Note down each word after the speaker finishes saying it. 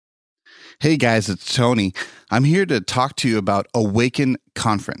Hey guys, it's Tony. I'm here to talk to you about Awaken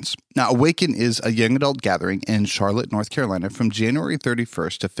Conference. Now, Awaken is a young adult gathering in Charlotte, North Carolina from January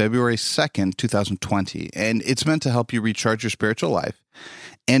 31st to February 2nd, 2020. And it's meant to help you recharge your spiritual life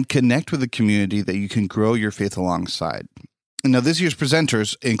and connect with a community that you can grow your faith alongside. Now, this year's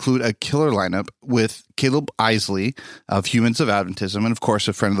presenters include a killer lineup with Kaleb Eisele of Humans of Adventism, and of course,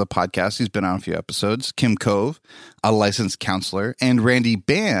 a friend of the podcast. He's been on a few episodes. Kim Cove, a licensed counselor, and Randy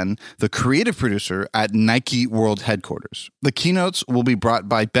Ban, the creative producer at Nike World Headquarters. The keynotes will be brought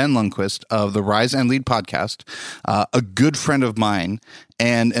by Ben Lundquist of the Rise and Lead podcast, a good friend of mine,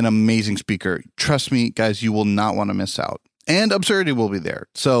 and an amazing speaker. Trust me, guys, you will not want to miss out. And Absurdity will be there.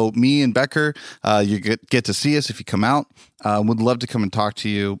 So me and Becker, you get to see us if you come out. Would love to come and talk to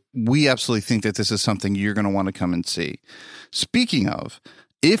you. We absolutely think that this is something you're going to want to come and see. Speaking of,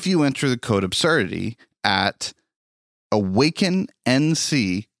 if you enter the code Absurdity at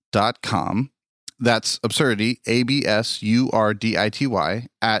awakennc.com, that's Absurdity, ABSURDITY,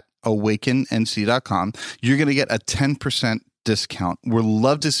 at awakennc.com, you're going to get a 10% discount. We'd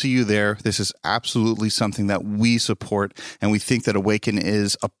love to see you there. This is absolutely something that we support, and we think that Awaken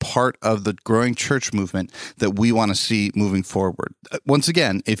is a part of the growing church movement that we want to see moving forward. Once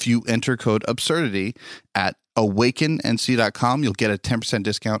again, if you enter code Absurdity at awakennc.com, you'll get a 10%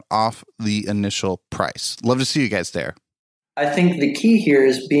 discount off the initial price. Love to see you guys there. I think the key here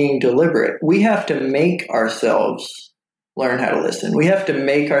is being deliberate. We have to make ourselves learn how to listen. We have to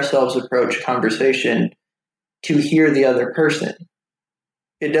make ourselves approach conversation to hear the other person.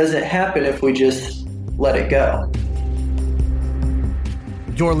 It doesn't happen if we just let it go.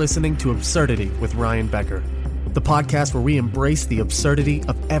 You're listening to Absurdity with Ryan Becker, the podcast where we embrace the absurdity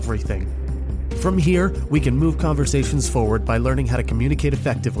of everything. From here, we can move conversations forward by learning how to communicate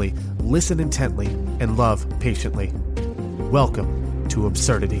effectively, listen intently, and love patiently. Welcome to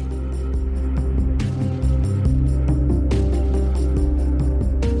Absurdity.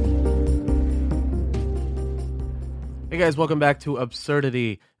 Hey guys, welcome back to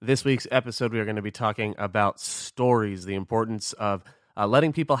Absurdity. This week's episode, we are going to be talking about stories, the importance of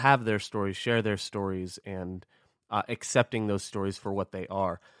letting people have their stories, share their stories, and accepting those stories for what they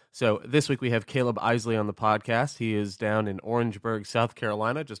are. So this week we have Kaleb Eisele on the podcast. He is down in Orangeburg, South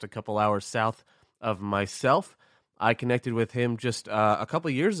Carolina, just a couple hours south of myself. I connected with him just a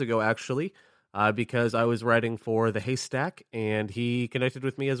couple years ago, actually, because I was writing for The Haystack, and he connected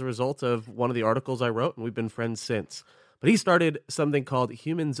with me as a result of one of the articles I wrote, and we've been friends since. But he started something called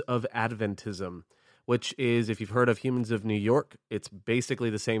Humans of Adventism, which is, if you've heard of Humans of New York, it's basically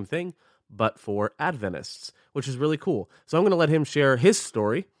the same thing, but for Adventists, which is really cool. So I'm going to let him share his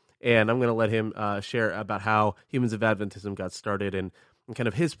story, and I'm going to let him share about how Humans of Adventism got started and kind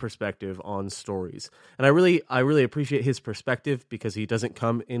of his perspective on stories. And I really appreciate his perspective because he doesn't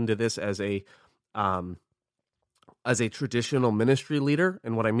come into this as a traditional ministry leader,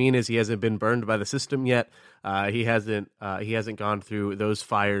 and what I mean is he hasn't been burned by the system yet. He hasn't gone through those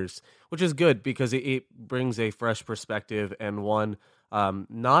fires, which is good because it brings a fresh perspective and one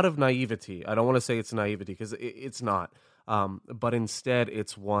not of naivety. I don't want to say it's naivety because it's not, but instead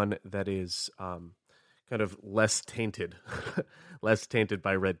it's one that is kind of less tainted, less tainted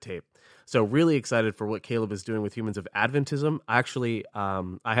by red tape. So really excited for what Kaleb is doing with Humans of Adventism. Actually,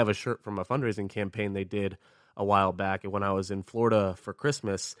 I have a shirt from a fundraising campaign they did a while back, and when I was in Florida for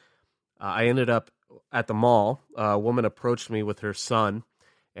Christmas, I ended up at the mall. A woman approached me with her son,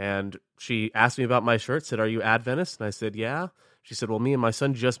 and she asked me about my shirt, said, "Are you Adventist?" And I said, "Yeah." She said, "Well, me and my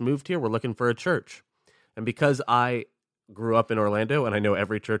son just moved here. We're looking for a church." And because I grew up in Orlando, and I know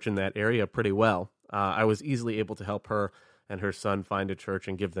every church in that area pretty well, I was easily able to help her and her son find a church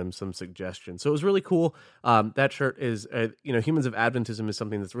and give them some suggestions. So it was really cool. That shirt is, Humans of Adventism is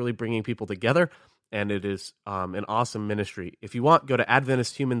something that's really bringing people together, and it is an awesome ministry. If you want, go to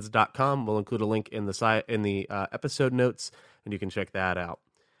AdventistHumans.com. We'll include a link in the episode notes, and you can check that out.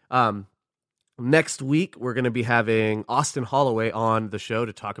 Next week, we're going to be having Austin Holloway on the show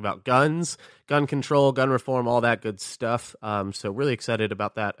to talk about guns, gun control, gun reform, all that good stuff. So really excited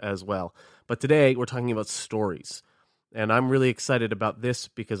about that as well. But today, we're talking about stories. And I'm really excited about this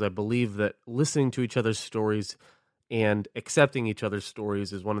because I believe that listening to each other's stories and accepting each other's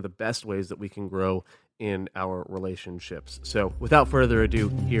stories is one of the best ways that we can grow in our relationships. So without further ado,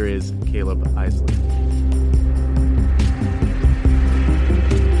 here is Kaleb Eisele.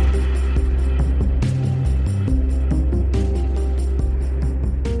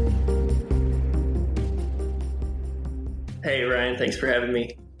 Hey, Ryan. Thanks for having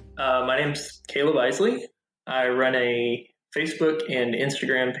me. My name's Kaleb Eisele. I run a Facebook and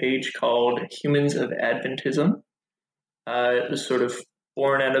Instagram page called Humans of Adventism. It was sort of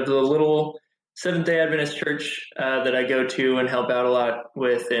born out of the little Seventh-day Adventist church that I go to and help out a lot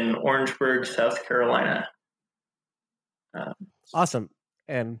with in Orangeburg, South Carolina. Awesome.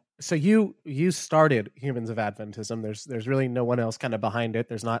 And so you started Humans of Adventism. There's really no one else kind of behind it.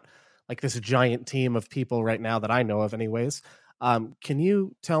 There's not like this giant team of people right now that I know of anyways. Can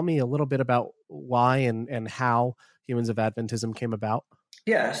you tell me a little bit about why and how Humans of Adventism came about?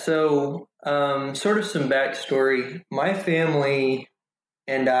 Yeah, so sort of some backstory. My family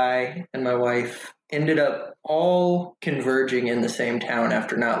and I and my wife ended up all converging in the same town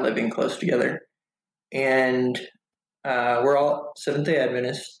after not living close together. And we're all Seventh-day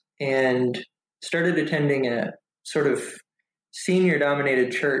Adventists and started attending a sort of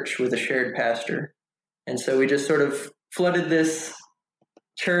senior-dominated church with a shared pastor. And so we just sort of flooded this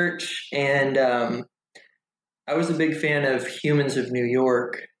church, and I was a big fan of Humans of New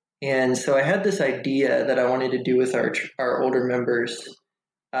York. And so I had this idea that I wanted to do with our older members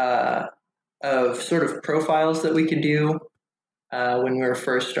of sort of profiles that we could do when we were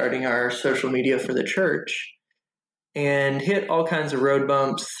first starting our social media for the church, and hit all kinds of road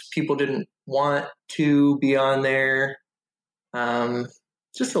bumps. People didn't want to be on there.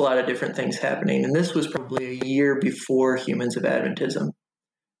 Just a lot of different things happening. And this was probably a year before Humans of Adventism.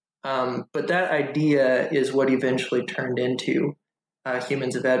 But that idea is what eventually turned into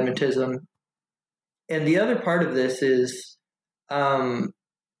Humans of Adventism. And the other part of this is,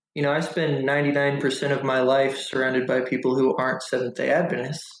 I spend 99% of my life surrounded by people who aren't Seventh-day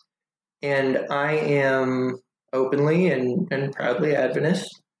Adventists. And I am openly and proudly Adventist.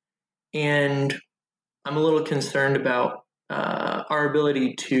 And I'm a little concerned about our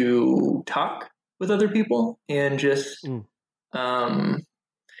ability to talk with other people and just, I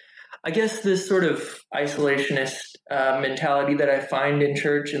guess, this sort of isolationist mentality that I find in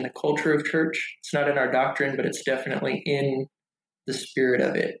church and the culture of church. It's not in our doctrine, but it's definitely in the spirit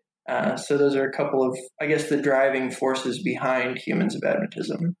of it. So those are a couple of, I guess, the driving forces behind Humans of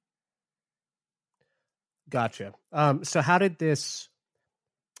Adventism. Gotcha. So how did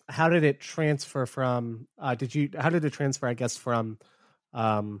it transfer from, how did it transfer, I guess, from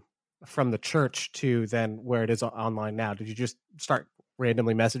the church to then where it is online now? Did you just start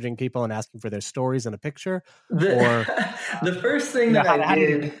randomly messaging people and asking for their stories and a picture? The first thing that I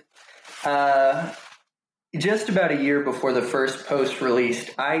did, just about a year before the first post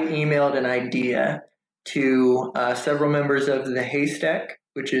released, I emailed an idea to several members of the Haystack,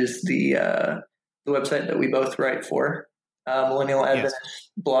 which is the website that we both write for, Millennial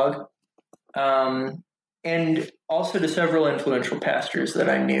Adventist blog, and also to several influential pastors that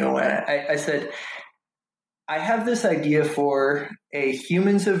I knew. And I said, I have this idea for a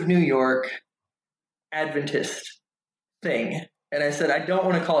Humans of New York Adventist thing. And I said, I don't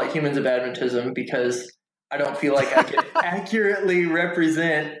want to call it Humans of Adventism because I don't feel like I can accurately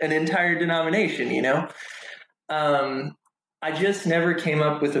represent an entire denomination, I just never came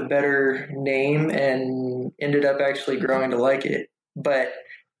up with a better name and ended up actually growing to like it. But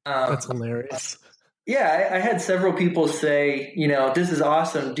that's hilarious. Yeah, I had several people say, this is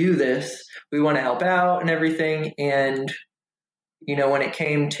awesome, do this. We want to help out and everything. And, when it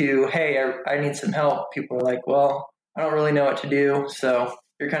came to, hey, I need some help, people were like, well, I don't really know what to do. So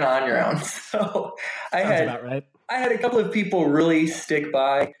you're kind of on your own. So I had a couple of people really stick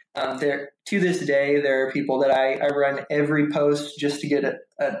by. To this day, there are people that I run every post just to get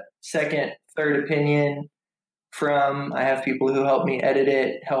a second, third opinion from. I have people who help me edit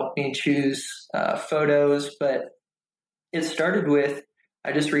it, help me choose photos. But it started with,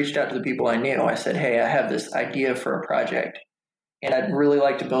 I just reached out to the people I knew. I said, hey, I have this idea for a project, and I'd really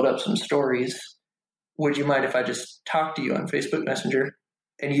like to build up some stories. Would you mind if I just talk to you on Facebook Messenger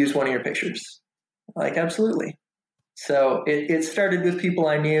and use one of your pictures? Like, absolutely. So it started with people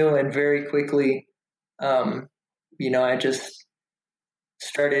I knew, and very quickly, I just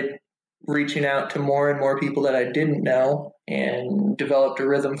started reaching out to more and more people that I didn't know and developed a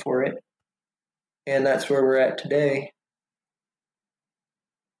rhythm for it. And that's where we're at today.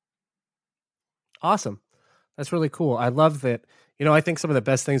 Awesome. That's really cool. I love that. I think some of the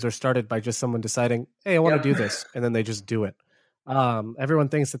best things are started by just someone deciding, hey, I want to do this. And then they just do it. Everyone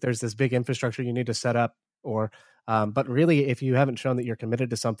thinks that there's this big infrastructure you need to set up, but really, if you haven't shown that you're committed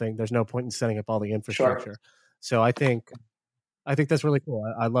to something, there's no point in setting up all the infrastructure. Sure. So I think that's really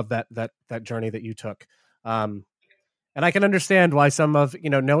cool. I love that journey that you took. And I can understand why some of,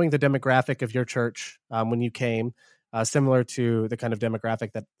 knowing the demographic of your church when you came, similar to the kind of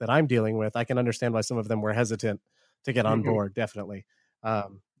demographic that I'm dealing with, I can understand why some of them were hesitant to get on board. Definitely.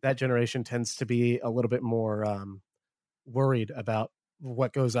 That generation tends to be a little bit more worried about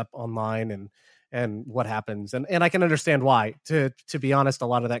what goes up online and what happens. And I can understand why. To be honest, a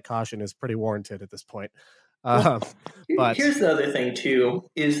lot of that caution is pretty warranted at this point. But here's the other thing too,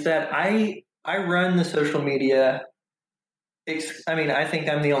 is that I run the social media. I think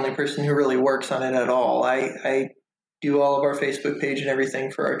I'm the only person who really works on it at all. I do all of our Facebook page and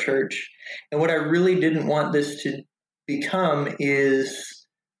everything for our church. And what I really didn't want this to become is,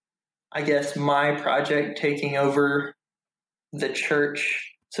 I guess, my project taking over the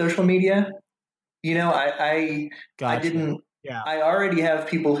church social media. I didn't. Yeah. I already have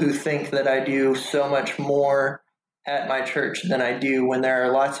people who think that I do so much more at my church than I do, when there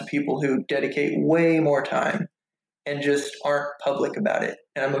are lots of people who dedicate way more time and just aren't public about it.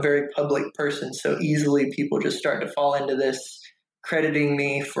 And I'm a very public person, so easily people just start to fall into this, crediting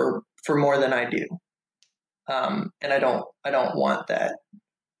me for more than I do. And I don't want that.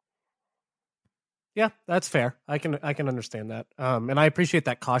 Yeah, that's fair. I can understand that. And I appreciate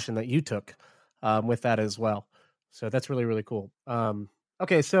that caution that you took with that as well. So that's really, really cool.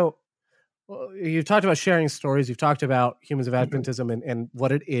 Okay, so you've talked about sharing stories. You've talked about Humans of Adventism and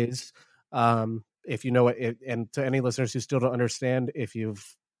what it is. If you know it, and to any listeners who still don't understand, if you've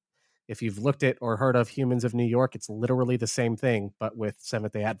looked at or heard of Humans of New York, it's literally the same thing, but with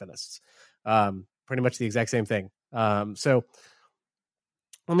Seventh-day Adventists. Pretty much the exact same thing. So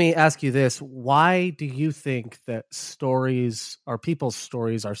let me ask you this. Why do you think that stories, or people's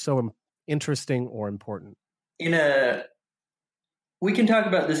stories, are so interesting or important? We can talk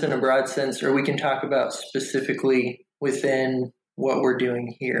about this in a broad sense, or we can talk about specifically within what we're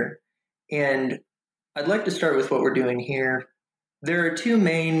doing here. And I'd like to start with what we're doing here. There are two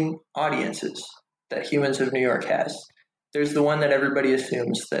main audiences that Humans of New York has. There's the one that everybody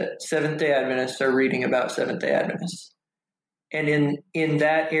assumes, that Seventh-day Adventists are reading about Seventh-day Adventists. And in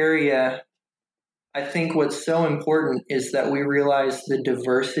that area, I think what's so important is that we realize the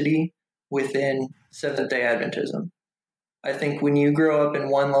diversity within Seventh-day Adventism. I think when you grow up in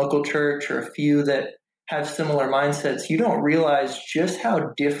one local church, or a few that have similar mindsets, you don't realize just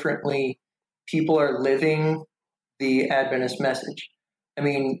how differently people are living the Adventist message. I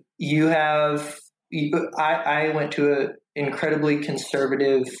mean, I went to an incredibly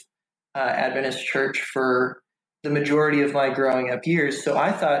conservative Adventist church for the majority of my growing up years. So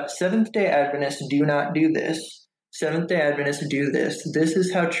I thought, Seventh-day Adventists do not do this. Seventh-day Adventists do this. This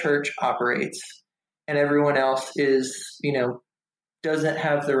is how church operates. And everyone else is, doesn't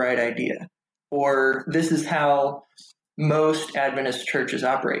have the right idea. Or this is how most Adventist churches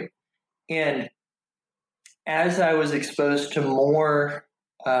operate. And as I was exposed to more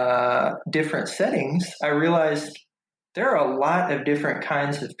different settings, I realized there are a lot of different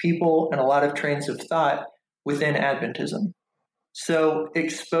kinds of people and a lot of trains of thought within Adventism. So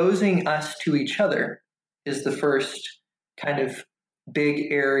exposing us to each other is the first kind of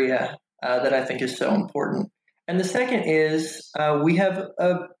big area that I think is so important. And the second is we have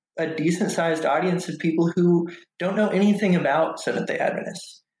a decent-sized audience of people who don't know anything about Seventh-day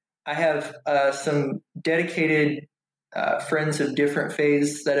Adventists. I have some dedicated friends of different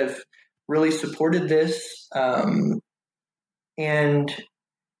faiths that have really supported this, and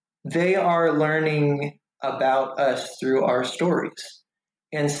they are learning about us through our stories.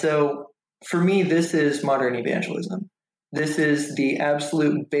 And so for me, this is modern evangelism. This is the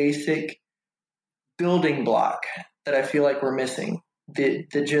absolute basic building block that I feel like we're missing. The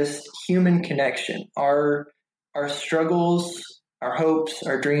just human connection, our struggles, our hopes,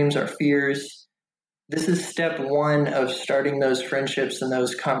 our dreams, our fears. This is step one of starting those friendships and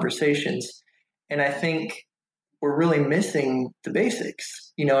those conversations. And I think we're really missing the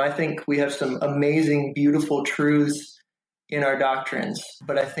basics. I think we have some amazing, beautiful truths in our doctrines,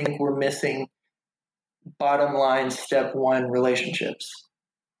 but I think we're missing bottom line, step one, relationships.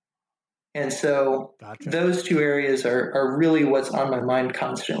 And so Those two areas are really what's on my mind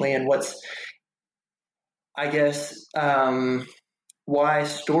constantly, and what's, I guess, why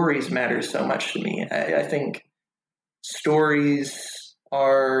stories matter so much to me. I think stories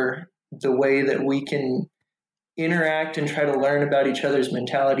are the way that we can interact and try to learn about each other's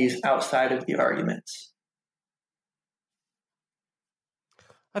mentalities outside of the arguments.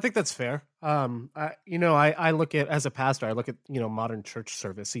 I think that's fair. I look at, as a pastor, I look at, modern church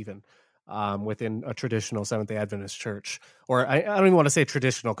service even within a traditional Seventh-day Adventist church, or I don't even want to say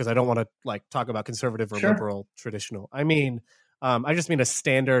traditional, because I don't want to talk about conservative or liberal traditional. I mean, I just mean a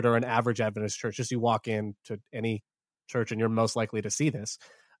standard or an average Adventist church. Just you walk into any church and you're most likely to see this,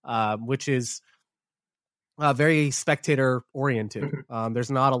 which is very spectator oriented.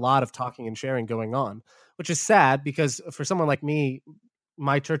 There's not a lot of talking and sharing going on, which is sad, because for someone like me,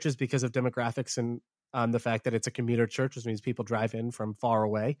 my church is, because of demographics and the fact that it's a commuter church, which means people drive in from far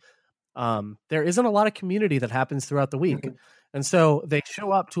away. there isn't a lot of community that happens throughout the week. Mhm. And so they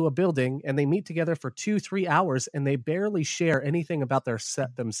show up to a building and they meet together for 2-3 hours and they barely share anything about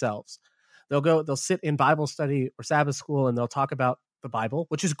themselves. They'll sit in Bible study or Sabbath school and they'll talk about the Bible,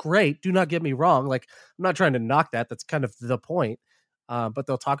 which is great. Do not get me wrong. Like, I'm not trying to knock that. That's kind of the point. But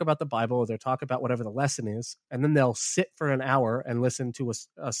they'll talk about the Bible, or they'll talk about whatever the lesson is, and then they'll sit for an hour and listen to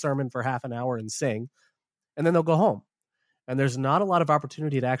a sermon for half an hour and sing, and then they'll go home. And there's not a lot of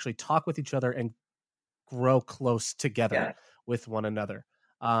opportunity to actually talk with each other and grow close together with one another.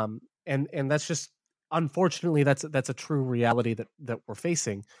 And that's just, unfortunately, that's a true reality that we're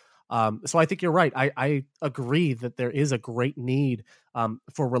facing. So I think you're right. I agree that there is a great need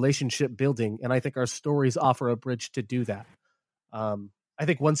for relationship building, and I think our stories offer a bridge to do that. I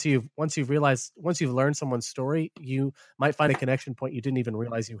think once you've learned someone's story, you might find a connection point you didn't even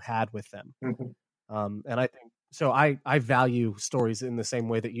realize you had with them. Mhm. And I think so. I value stories in the same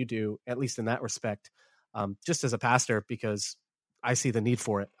way that you do, at least in that respect. Just as a pastor, because I see the need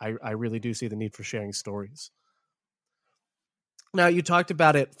for it. I really do see the need for sharing stories. Now, you talked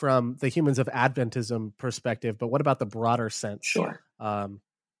about it from the Humans of Adventism perspective, but what about the broader sense? Sure.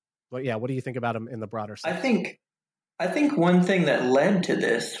 But yeah, what do you think about them in the broader sense? I think one thing that led to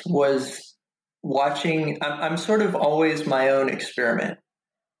this was watching. I'm sort of always my own experiment,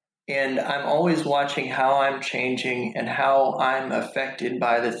 and I'm always watching how I'm changing and how I'm affected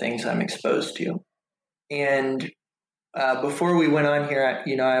by the things I'm exposed to. And before we went on here,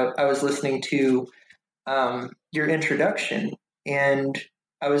 I was listening to your introduction, and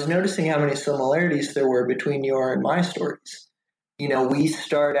I was noticing how many similarities there were between your and my stories. We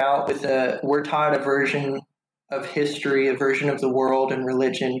start out with we're taught a version of history, a version of the world and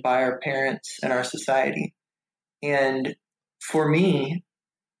religion by our parents and our society. And for me,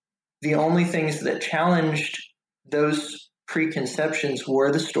 the only things that challenged those preconceptions were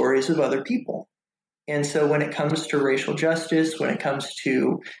the stories of other people. And so when it comes to racial justice, when it comes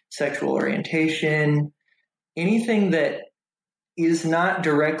to sexual orientation, anything that is not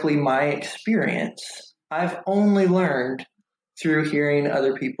directly my experience, I've only learned through hearing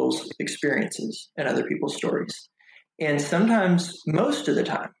other people's experiences and other people's stories. And sometimes, most of the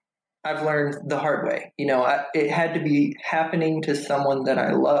time, I've learned the hard way. It had to be happening to someone that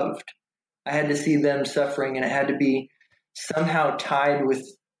I loved. I had to see them suffering, and it had to be somehow tied with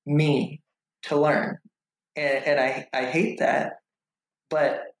me to learn. And I hate that,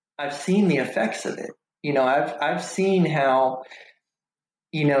 but I've seen the effects of it. I've seen how,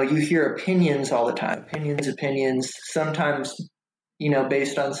 you hear opinions all the time, opinions, sometimes,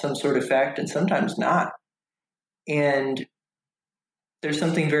 based on some sort of fact and sometimes not. And there's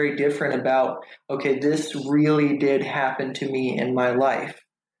something very different about, okay, this really did happen to me in my life.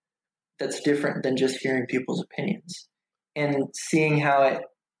 That's different than just hearing people's opinions and seeing how it,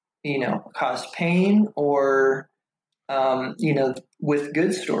 caused pain, or, with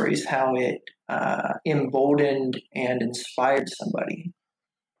good stories, how it emboldened and inspired somebody.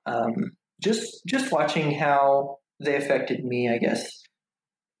 Just watching how they affected me, I guess,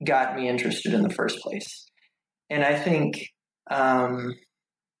 got me interested in the first place. And I think, I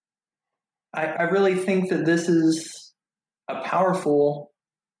really think that this is a powerful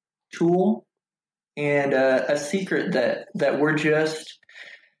tool and a secret that we're just,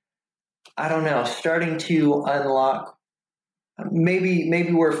 I don't know, starting to unlock.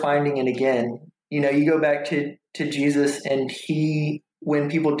 Maybe we're finding it again. You go back to Jesus, and when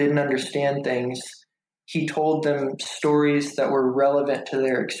people didn't understand things, he told them stories that were relevant to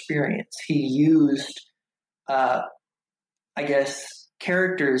their experience. He used, I guess,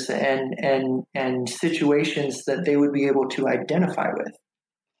 characters and situations that they would be able to identify with.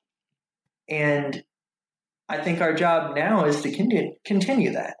 And I think our job now is to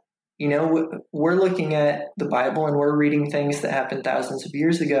continue that. We're looking at the Bible and we're reading things that happened thousands of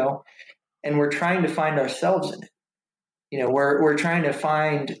years ago, and we're trying to find ourselves in it. We're trying to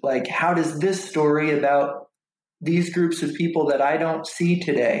find, like, how does this story about these groups of people that I don't see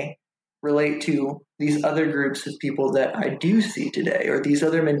today relate to these other groups of people that I do see today, or these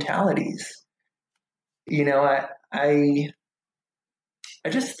other mentalities? I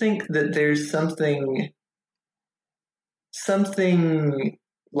just think that there's something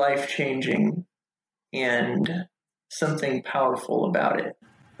life-changing and something powerful about it,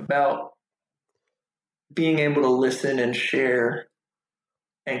 about being able to listen and share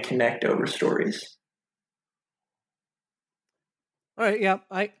and connect over stories. All right, yeah,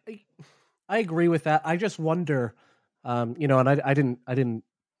 I agree with that. I just wonder, and I didn't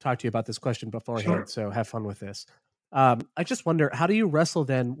talk to you about this question beforehand, Sure. so have fun with this. I just wonder, how do you wrestle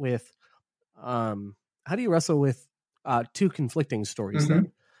with two conflicting stories? Mm-hmm.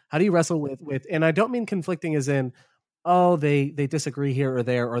 Then, How do you wrestle with, and I don't mean conflicting as in, oh, they disagree here or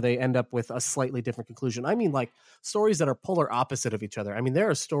there, or they end up with a slightly different conclusion. I mean, like stories that are polar opposite of each other. I mean, there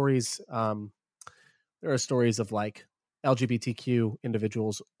are stories of like LGBTQ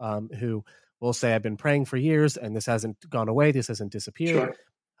individuals who will say, I've been praying for years and this hasn't gone away. This hasn't disappeared. Sure.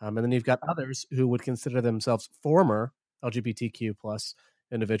 And then you've got others who would consider themselves former LGBTQ plus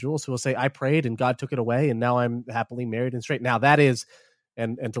individuals who will say, I prayed and God took it away and now I'm happily married and straight. Now that is,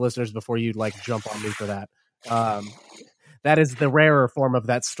 and to listeners, before you like jump on me for that, that is the rarer form of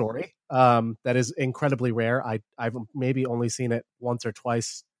that story. That is incredibly rare. I've maybe only seen it once or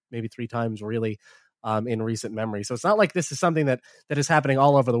twice, maybe 3 times really, in recent memory. So it's not like this is something that is happening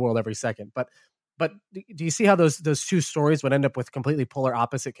all over the world every second. But do you see how those two stories would end up with completely polar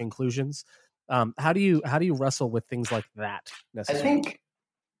opposite conclusions? How do you wrestle with things like that? I think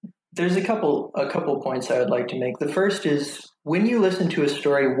there's a couple points I would like to make. The first is, when you listen to a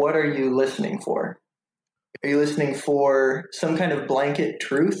story, what are you listening for? Are you listening for some kind of blanket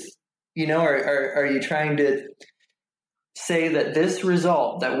truth? Are you trying to say that this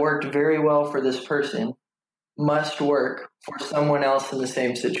result that worked very well for this person must work for someone else in the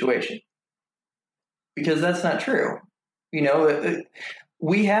same situation? Because that's not true.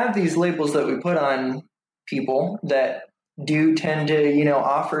 We have these labels that we put on people that do tend to,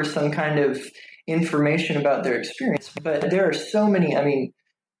 offer some kind of information about their experience. But there are so many,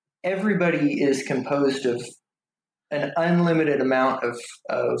 everybody is composed of an unlimited amount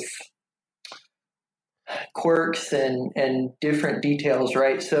of quirks and different details,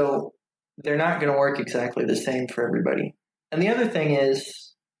 right? So they're not going to work exactly the same for everybody. And the other thing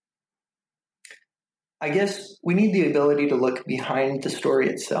is, I guess we need the ability to look behind the story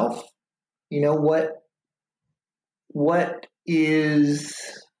itself. What is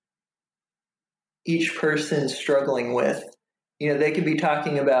each person struggling with? They could be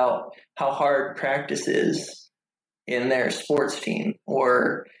talking about how hard practice is in their sports team,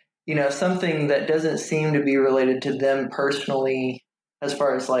 or something that doesn't seem to be related to them personally as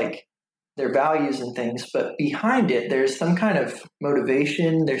far as like their values and things, but behind it, there's some kind of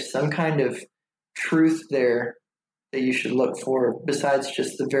motivation, there's some kind of truth there that you should look for, besides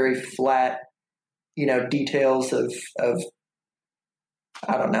just the very flat, details of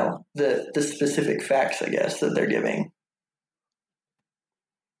I don't know, the specific facts, I guess, that they're giving.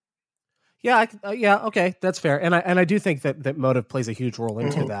 Yeah, okay, that's fair, and I do think that motive plays a huge role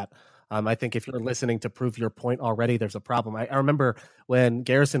into that. I think if you're listening to prove your point already, there's a problem. I remember when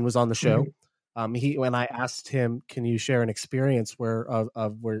Garrison was on the show, when I asked him, "Can you share an experience where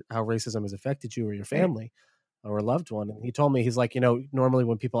how racism has affected you or your family or a loved one?" And he told me, he's like, normally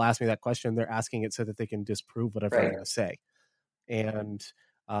when people ask me that question, they're asking it so that they can disprove whatever I'm going to say. And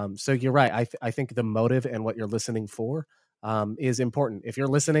so you're right. I think the motive and what you're listening for is important. If you're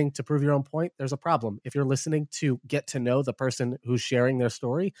listening to prove your own point, there's a problem. If you're listening to get to know the person who's sharing their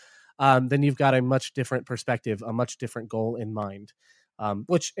story, then you've got a much different perspective, a much different goal in mind,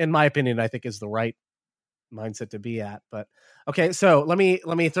 which, in my opinion, I think is the right mindset to be at. But okay, so let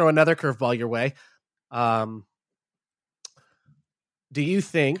me throw another curveball your way. Do you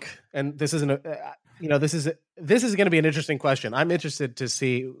think, and this isn't this is going to be an interesting question. I'm interested to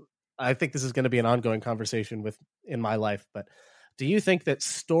see. I think this is going to be an ongoing conversation in my life, but do you think that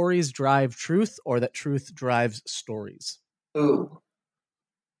stories drive truth or that truth drives stories? Ooh.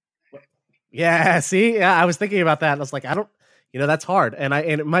 Yeah, see? Yeah, I was thinking about that. And I was like, I don't, that's hard. And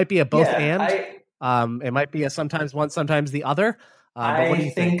it might be a both it might be a sometimes one, sometimes the other. But what do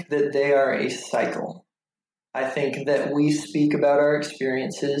you think? That they are a cycle. I think that we speak about our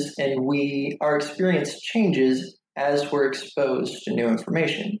experiences and our experience changes as we're exposed to new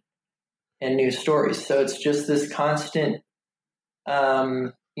information and new stories. So it's just this constant,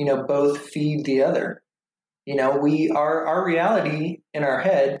 both feed the other. Our reality in our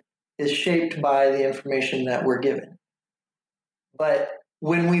head is shaped by the information that we're given. But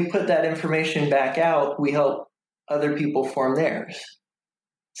when we put that information back out, we help other people form theirs.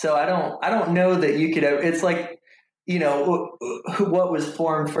 So I don't know that you could, it's like, what was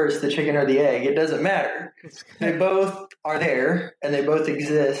formed first, the chicken or the egg? It doesn't matter. They both are there and they both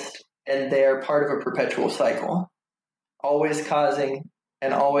exist, and they are part of a perpetual cycle, always causing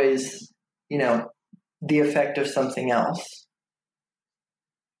and always, the effect of something else.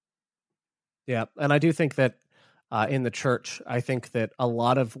 Yeah. And I do think that in the church, I think that a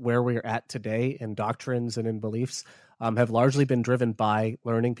lot of where we're at today in doctrines and in beliefs have largely been driven by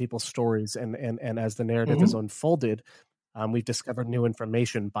learning people's stories. And as the narrative has unfolded, we've discovered new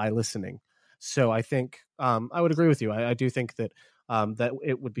information by listening. So I think I would agree with you. I do think that that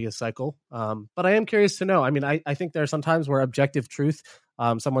it would be a cycle. But I am curious to know. I mean, I think there are some times where objective truth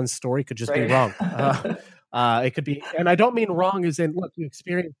Someone's story could just be Right. wrong. It could be, and I don't mean wrong as in, look, you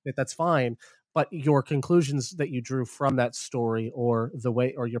experienced it, that's fine, but your conclusions that you drew from that story or the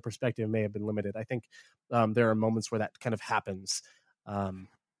way or your perspective may have been limited. I think there are moments where that kind of happens.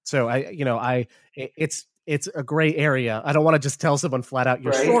 So it's a gray area. I don't want to just tell someone flat out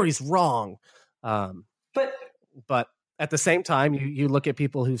your Right. story's wrong. But at the same time, you look at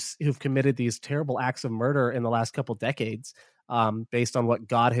people who've committed these terrible acts of murder in the last couple decades, based on what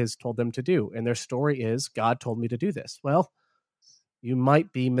God has told them to do, and their story is, God told me to do this. Well, you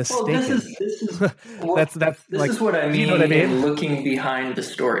might be mistaken. Well, this is that's this is what I mean, you know what I mean? in looking behind the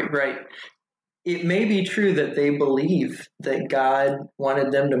story, right? It may be true that they believe that God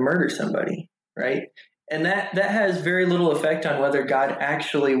wanted them to murder somebody, right? And that has very little effect on whether God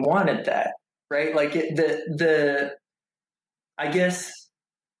actually wanted that, right? Like I guess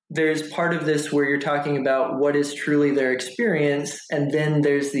there's part of this where you're talking about what is truly their experience, and then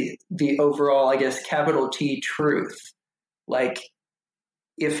there's the overall, I guess, capital T truth. Like,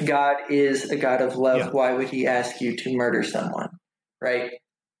 if God is a God of love, why would he ask you to murder someone, right?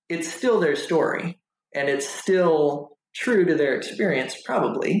 It's still their story, and it's still true to their experience,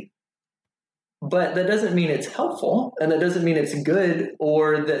 probably. But that doesn't mean it's helpful, and that doesn't mean it's good,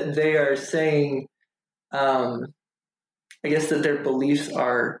 or that they are saying, I guess, that their beliefs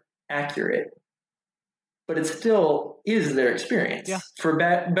are accurate. But it still is their experience, for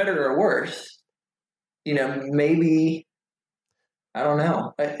better or worse. Maybe, I don't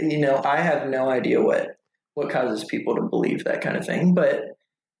know. I have no idea what causes people to believe that kind of thing, but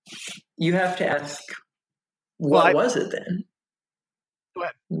you have to ask, what was it then? Go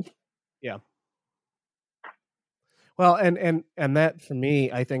ahead. Yeah. Well, and that, for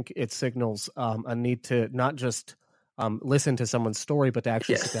me, I think it signals a need to not just listen to someone's story, but to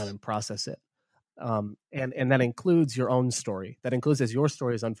actually sit down and process it. And that includes your own story. That includes, as your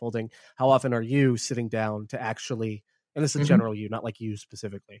story is unfolding, how often are you sitting down to actually, and this is general you, not like you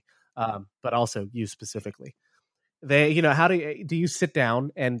specifically, but also you specifically. How do you sit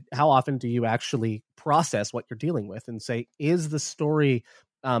down, and how often do you actually process what you're dealing with and say, is the story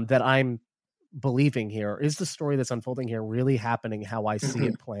that I'm believing here, is the story that's unfolding here really happening how I see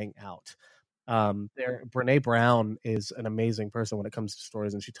it playing out? Brene Brown is an amazing person when it comes to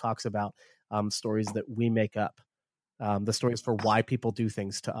stories, and she talks about stories that we make up, the stories for why people do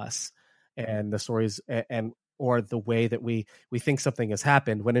things to us, and the stories or the way that we think something has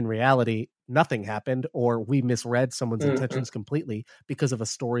happened when in reality nothing happened, or we misread someone's intentions completely because of a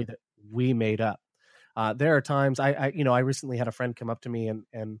story that we made up. There are times I recently had a friend come up to me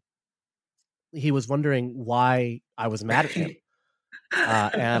and he was wondering why I was mad at him.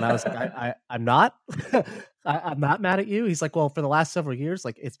 And I was like, I'm not, I'm not mad at you. He's like, well, for the last several years,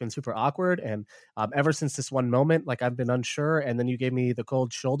 like, it's been super awkward. And ever since this one moment, like, I've been unsure. And then you gave me the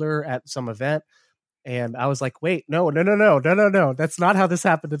cold shoulder at some event. And I was like, wait, no. That's not how this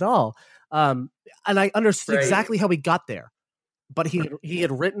happened at all. And I understood exactly how he got there. But he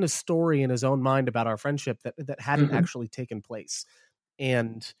had written a story in his own mind about our friendship that hadn't actually taken place.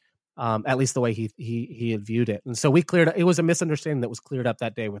 And at least the way he had viewed it. And so it was a misunderstanding that was cleared up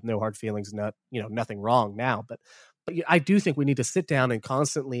that day with no hard feelings, nothing wrong now. But I do think we need to sit down and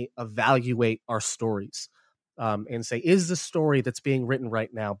constantly evaluate our stories, and say, is the story that's being written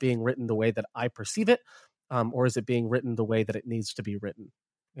right now being written the way that I perceive it? Or is it being written the way that it needs to be written?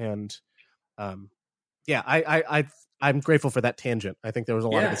 And I'm grateful for that tangent. I think there was a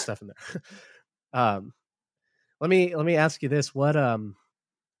lot of good stuff in there. Let me ask you this.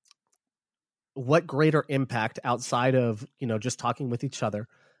 What greater impact outside of, just talking with each other,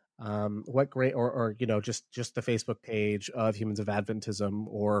 what great, or just the Facebook page of Humans of Adventism,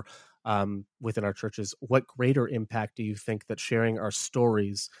 or within our churches, what greater impact do you think that sharing our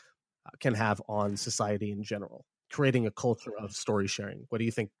stories can have on society in general, creating a culture of story sharing? What do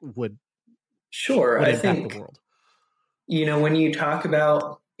you think would I impact think the world? When you talk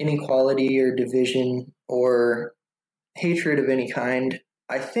about inequality or division or hatred of any kind,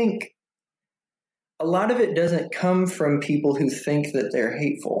 I think a lot of it doesn't come from people who think that they're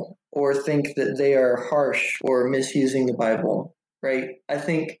hateful or think that they are harsh or misusing the Bible, right? I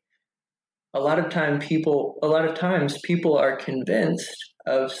think a lot of times people are convinced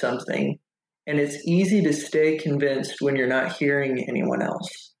of something, and it's easy to stay convinced when you're not hearing anyone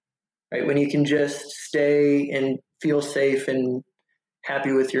else, right? When you can just stay and feel safe and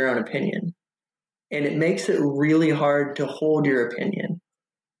happy with your own opinion. And it makes it really hard to hold your opinion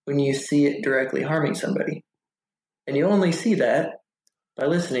when you see it directly harming somebody. And you only see that by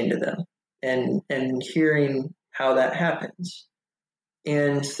listening to them and hearing how that happens.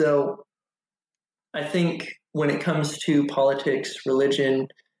 And so I think when it comes to politics, religion,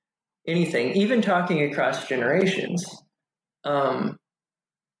 anything, even talking across generations.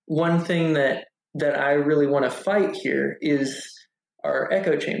 One thing that I really want to fight here is our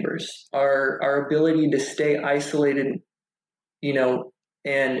echo chambers, our ability to stay isolated,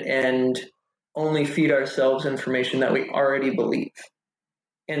 and only feed ourselves information that we already believe.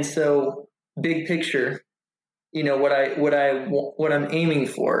 And so, big picture, what I'm aiming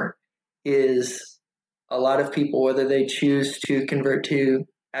for is a lot of people, whether they choose to convert to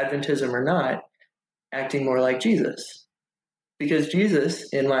Adventism or not, acting more like Jesus. Because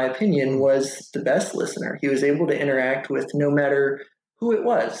Jesus, in my opinion, was the best listener. He was able to interact with no matter who it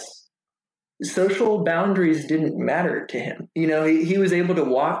was. Social boundaries didn't matter to him. He was able to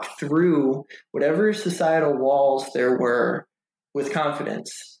walk through whatever societal walls there were with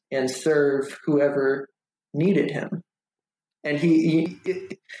confidence and serve whoever needed him. And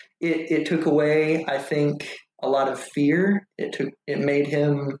it took away, I think, a lot of fear. It made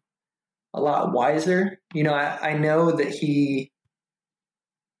him a lot wiser. I know that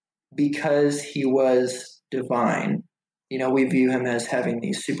because he was divine, we view him as having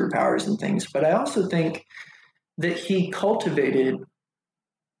these superpowers and things. But I also think that he cultivated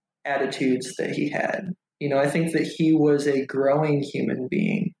attitudes that he had. I think that he was a growing human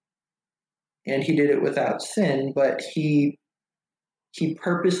being, and he did it without sin, but he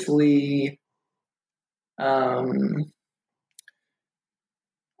purposely, I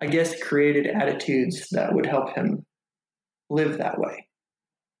guess, created attitudes that would help him live that way.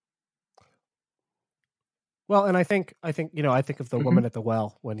 Well, and I think of the woman at the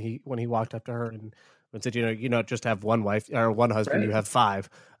well when he walked up to her and said, you don't just have one wife or one husband, right. You have 5.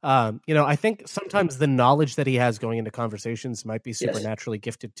 I think sometimes the knowledge that he has going into conversations might be supernaturally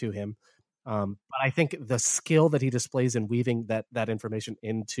gifted to him. But I think the skill that he displays in weaving that information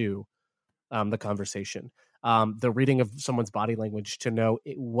into the conversation, the reading of someone's body language to know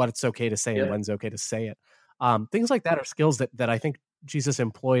what it's okay to say and when's okay to say it. Things like that are skills that I think Jesus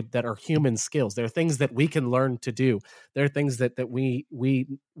employed that are human skills. They're things that we can learn to do. They're things that we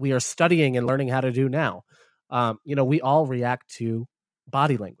are studying and learning how to do now. We all react to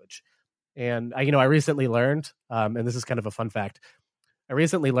body language. And I recently learned, and this is kind of a fun fact, I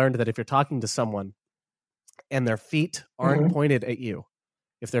recently learned that if you're talking to someone and their feet aren't pointed at you,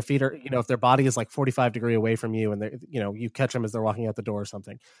 if their feet are, if their body is like 45 degrees away from you and they, you catch them as they're walking out the door or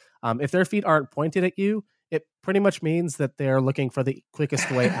something, if their feet aren't pointed at you, it pretty much means that they're looking for the quickest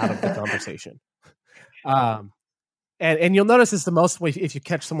way out of the conversation. And you'll notice it's the most way if you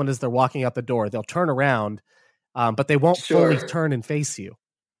catch someone as they're walking out the door, they'll turn around, but they won't fully turn and face you.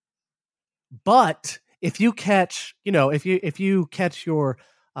 But if you catch, if you catch your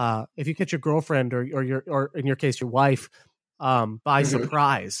girlfriend or in your case your wife by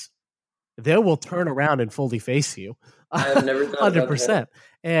surprise, they will turn around and fully face you. I have never thought 100%,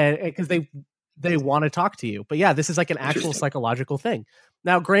 and because they want to talk to you. But yeah, this is like an actual psychological thing.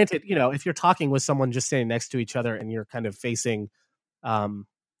 Now, granted, if you're talking with someone just standing next to each other and you're kind of facing,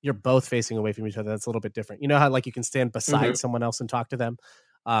 you're both facing away from each other, that's a little bit different. You know how like you can stand beside someone else and talk to them?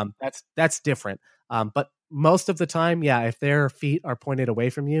 That's different. But most of the time, yeah, if their feet are pointed away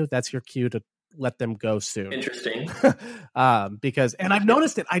from you, that's your cue to let them go soon. Interesting. Because, and I've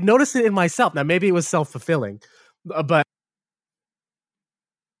noticed it. I noticed it in myself. Now, maybe it was self-fulfilling, but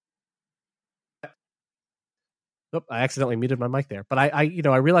I accidentally muted my mic there. But I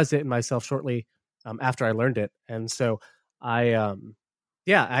realized it in myself shortly after I learned it, and so I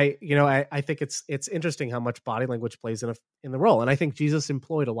think it's interesting how much body language plays in the role, and I think Jesus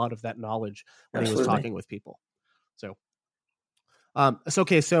employed a lot of that knowledge when he was talking with people. So, so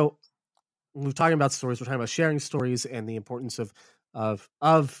we're talking about stories. We're talking about sharing stories and the importance of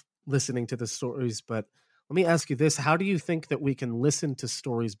listening to the stories. But let me ask you this: how do you think that we can listen to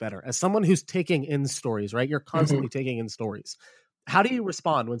stories better? As someone who's taking in stories, right? You're constantly taking in stories. How do you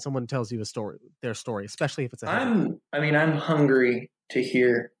respond when someone tells you their story, especially if it's I'm hungry to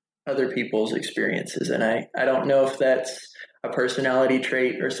hear other people's experiences, and I don't know if that's a personality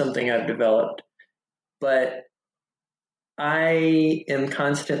trait or something I've developed, but I am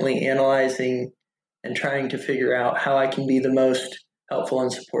constantly analyzing and trying to figure out how I can be the most helpful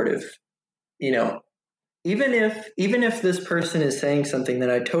and supportive. Even if this person is saying something that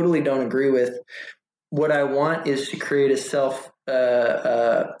I totally don't agree with, what I want is to create a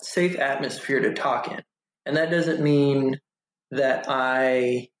safe atmosphere to talk in. And that doesn't mean that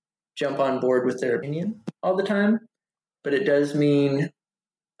I jump on board with their opinion all the time, but it does mean,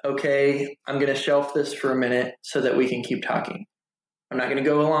 okay, I'm going to shelf this for a minute so that we can keep talking. I'm not going to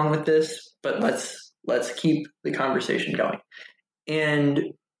go along with this, but let's keep the conversation going. And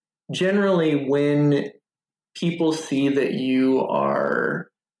generally when people see that you are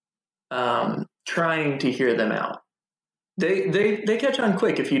trying to hear them out. They catch on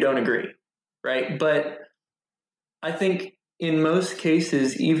quick if you don't agree, right? But I think in most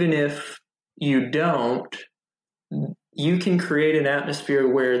cases, even if you don't, you can create an atmosphere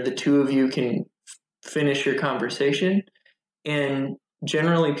where the two of you can finish your conversation, and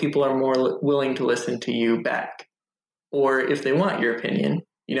generally people are more willing to listen to you back. Or if they want your opinion,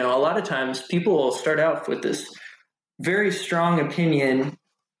 a lot of times people will start out with this very strong opinion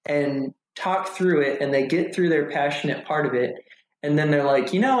and talk through it, and they get through their passionate part of it. And then they're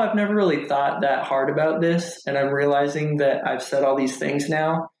like, I've never really thought that hard about this. And I'm realizing that I've said all these things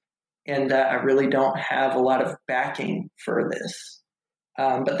now and that I really don't have a lot of backing for this.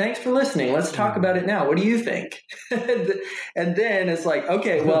 But thanks for listening. Let's talk about it now. What do you think? And then it's like,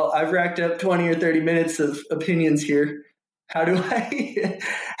 okay, well, I've racked up 20 or 30 minutes of opinions here. How do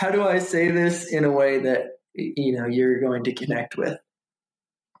I say this in a way that, you're going to connect with?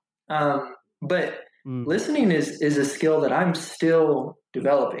 But listening is a skill that I'm still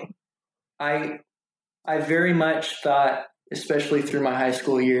developing. I very much thought, especially through my high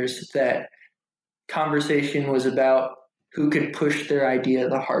school years, that conversation was about who could push their idea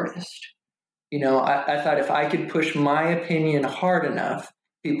the hardest. I thought if I could push my opinion hard enough,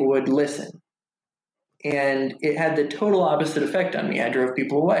 people would listen. And it had the total opposite effect on me. I drove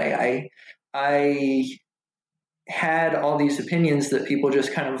people away. I had all these opinions that people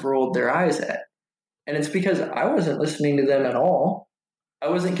just kind of rolled their eyes at. And it's because I wasn't listening to them at all. I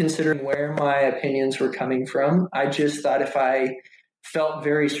wasn't considering where my opinions were coming from. I just thought if I felt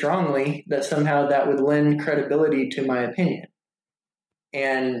very strongly that somehow that would lend credibility to my opinion.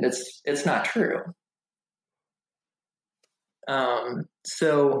 And it's not true.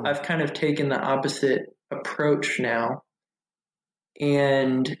 So I've kind of taken the opposite approach now.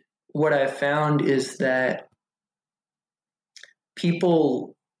 And what I've found is that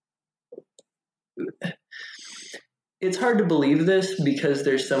people, it's hard to believe this because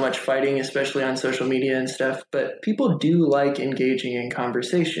there's so much fighting, especially on social media and stuff, but people do like engaging in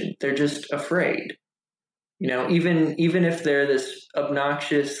conversation. They're just afraid. Even if they're this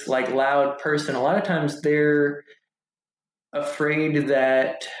obnoxious, loud person, a lot of times they're afraid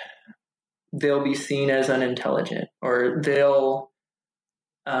that they'll be seen as unintelligent, or they'll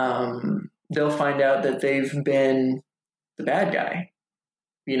find out that they've been the bad guy,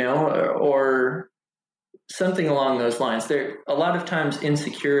 or something along those lines. There, a lot of times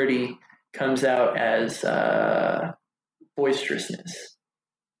insecurity comes out as boisterousness.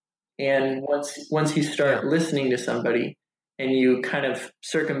 And once you start listening to somebody and you kind of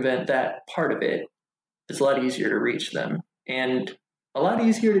circumvent that part of it, it's a lot easier to reach them and a lot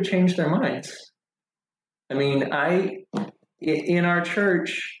easier to change their minds. I mean, in our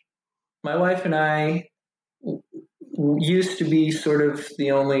church, my wife and I used to be sort of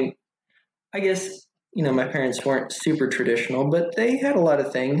the only, I guess, my parents weren't super traditional, but they had a lot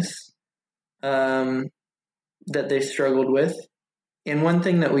of things that they struggled with. And one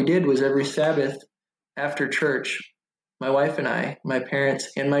thing that we did was every Sabbath after church, my wife and I, my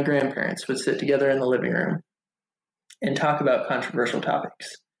parents and my grandparents would sit together in the living room and talk about controversial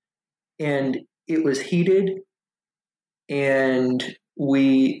topics. And it was heated, and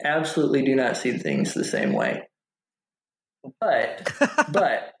we absolutely do not see things the same way. But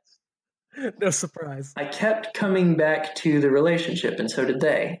no surprise. I kept coming back to the relationship, and so did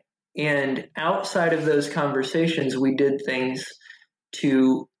they. And outside of those conversations, we did things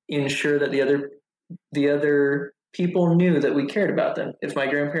to ensure that the other people knew that we cared about them. If my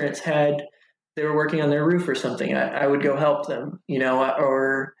grandparents they were working on their roof or something, I would go help them,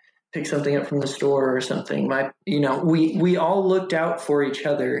 or pick something up from the store or something. We all looked out for each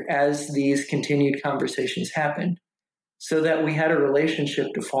other as these continued conversations happened, so that we had a relationship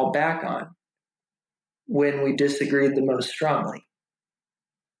to fall back on when we disagreed the most strongly.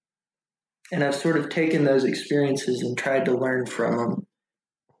 And I've sort of taken those experiences and tried to learn from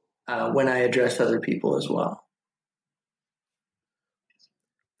them when I address other people as well.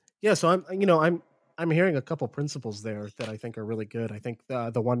 Yeah, so I'm hearing a couple principles there that I think are really good. I think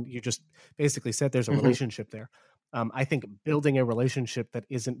the one you just basically said, there's a relationship there. I think building a relationship that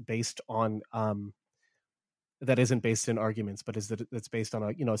isn't based on that isn't based in arguments, but that's based on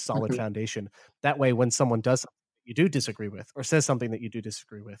a solid foundation. That way, when someone does something that you do disagree with, or says something that you do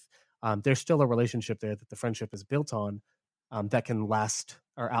disagree with, there's still a relationship there that the friendship is built on, that can last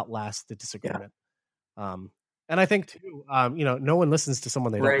or outlast the disagreement. Yeah. And I think too, no one listens to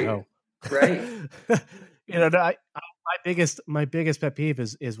someone they don't know. Right. my biggest pet peeve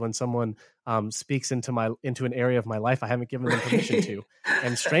is when someone speaks into an area of my life I haven't given them permission to.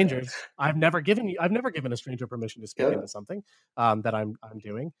 And strangers, I've never given a stranger permission to speak into something that I'm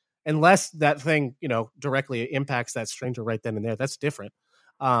doing, unless that thing, directly impacts that stranger right then and there. That's different.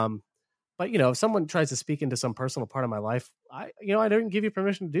 But if someone tries to speak into some personal part of my life, I don't give you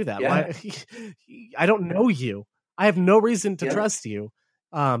permission to do that. Yeah. I don't know you. I have no reason to trust you.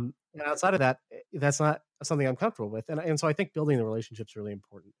 And outside of that, that's not something I'm comfortable with. And so I think building the relationship is really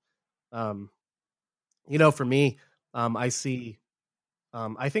important. For me, I see,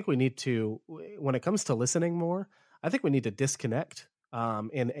 I think we need to, when it comes to listening more, I think we need to disconnect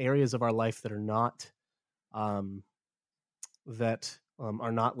in areas of our life that are not, are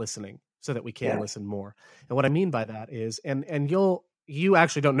not listening, so that we can listen more. And what I mean by that is, and you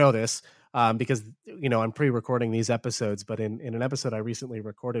actually don't know this, because I'm pre-recording these episodes, but in an episode I recently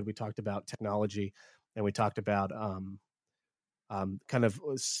recorded, we talked about technology, and we talked about kind of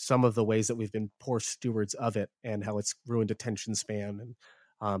some of the ways that we've been poor stewards of it, and how it's ruined attention span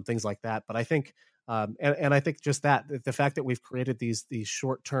and things like that. But I think, and I think just that the fact that we've created these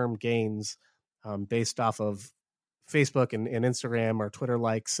short-term gains based off of Facebook and Instagram or Twitter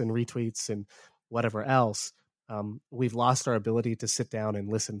likes and retweets and whatever else, we've lost our ability to sit down and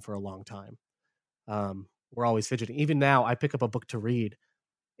listen for a long time. We're always fidgeting. Even now, I pick up a book to read,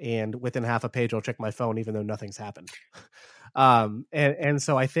 and within half a page, I'll check my phone, even though nothing's happened. And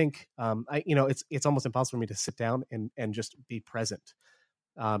so I think, it's almost impossible for me to sit down and just be present,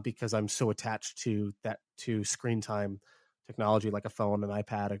 because I'm so attached to screen time technology, like a phone, an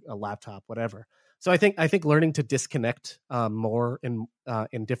iPad, a laptop, whatever. So I think learning to disconnect more in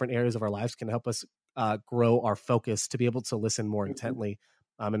different areas of our lives can help us grow our focus to be able to listen more intently,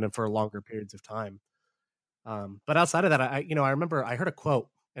 and then for longer periods of time. But outside of that, I remember I heard a quote,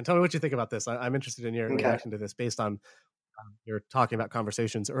 and tell me what you think about this. I'm interested in your reaction to this based on you're talking about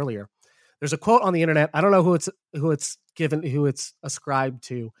conversations earlier. There's a quote on the internet. I don't know who it's ascribed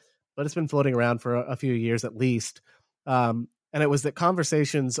to, but it's been floating around for a few years at least. And it was that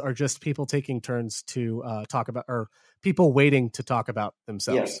conversations are just people taking turns to talk about, or people waiting to talk about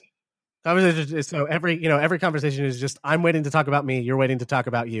themselves. Yes. Conversations. So every conversation is just, I'm waiting to talk about me. You're waiting to talk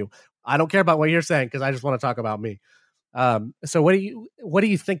about you. I don't care about what you're saying, because I just want to talk about me. So what do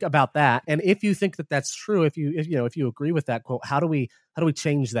you think about that? And if you think that that's true, if you agree with that quote, how do we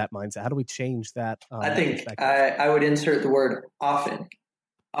change that mindset? How do we change that? I think I would insert the word often.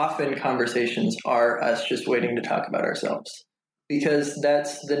 Often conversations are us just waiting to talk about ourselves, because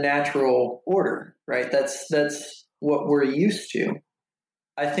that's the natural order, right? That's what we're used to.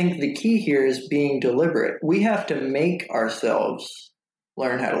 I think the key here is being deliberate. We have to make ourselves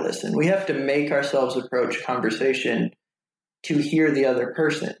learn how to listen. We have to make ourselves approach conversation to hear the other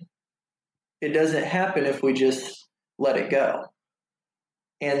person. It doesn't happen if we just let it go.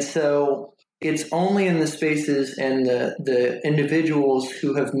 And so it's only in the spaces and the individuals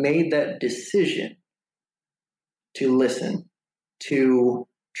who have made that decision to listen, to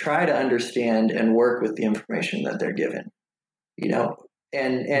try to understand and work with the information that they're given,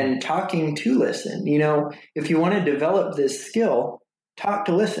 and talking to listen. If you want to develop this skill, talk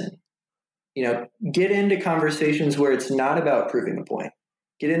to listen. Get into conversations where it's not about proving a point.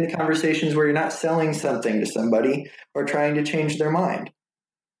 Get into conversations where you're not selling something to somebody or trying to change their mind.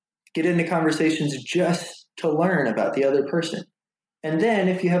 Get into conversations just to learn about the other person. And then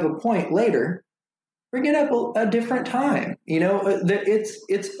if you have a point later, bring it up a different time.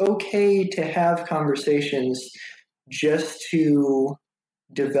 It's okay to have conversations just to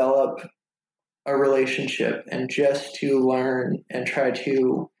develop a relationship and just to learn and try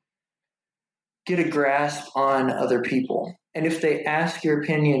to get a grasp on other people. And if they ask your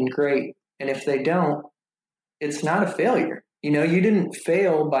opinion, great. And if they don't, it's not a failure. You didn't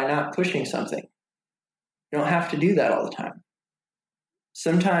fail by not pushing something. You don't have to do that all the time.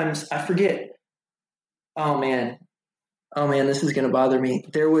 Sometimes I forget. Oh man, this is going to bother me.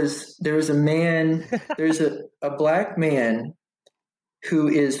 There was a man, there's a black man who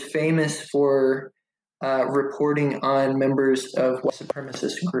is famous for reporting on members of white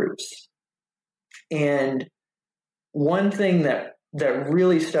supremacist groups. And one thing that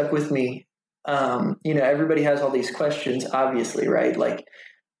really stuck with me, everybody has all these questions, obviously, right? Like,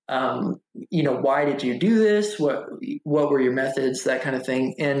 why did you do this? What were your methods? That kind of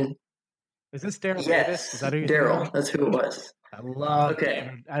thing. And is this Daryl? Yes, is that who Daryl. That's who it was. I love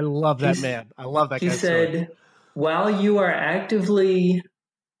that man. I love that guy. He said, story. While you are actively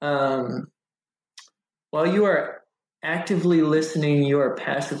listening, you are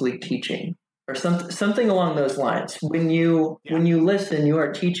passively teaching, or something along those lines. When you listen, you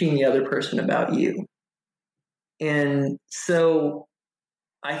are teaching the other person about you. And so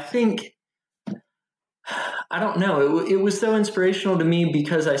I think, I don't know, it was so inspirational to me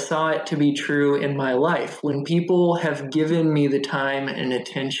because I saw it to be true in my life. When people have given me the time and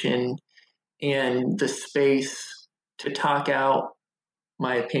attention and the space to talk out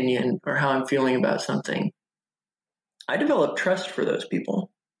my opinion or how I'm feeling about something, I develop trust for those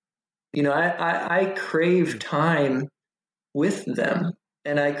people. I crave time with them,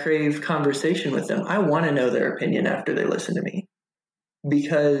 and I crave conversation with them. I want to know their opinion after they listen to me,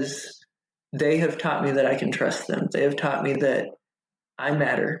 because they have taught me that I can trust them. They have taught me that I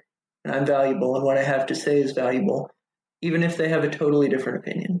matter and I'm valuable, and what I have to say is valuable, even if they have a totally different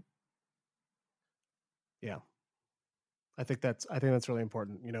opinion. Yeah. I think that's really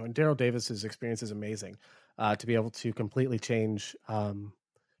important, and Daryl Davis's experience is amazing, to be able to completely change,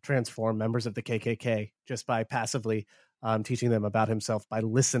 transform members of the KKK just by passively teaching them about himself, by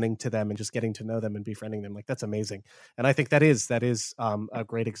listening to them and just getting to know them and befriending them. Like, that's amazing. And I think that is a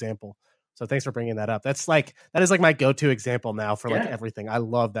great example. So thanks for bringing that up. That is like my go-to example now for like everything. I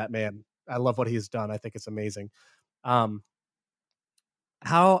love that man. I love what he's done. I think it's amazing. How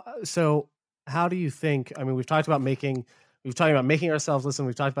do you think, I mean, we've talked about making ourselves listen.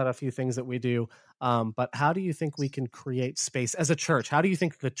 We've talked about a few things that we do. But how do you think we can create space as a church? How do you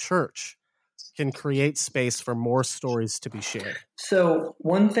think the church can create space for more stories to be shared? So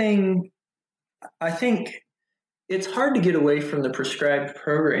one thing, I think it's hard to get away from the prescribed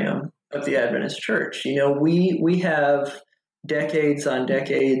program of the Adventist Church. We have decades on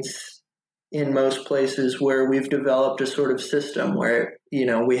decades in most places where we've developed a sort of system where,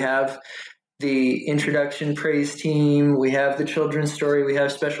 we have the introduction praise team, we have the children's story, we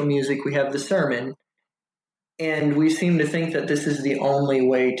have special music, we have the sermon. And we seem to think that this is the only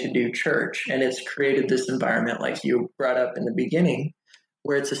way to do church. And it's created this environment, like you brought up in the beginning,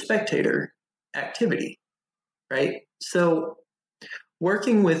 where it's a spectator activity, right? So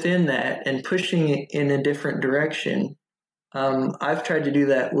working within that and pushing it in a different direction, I've tried to do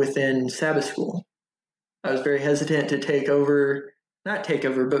that within Sabbath school. I was very hesitant to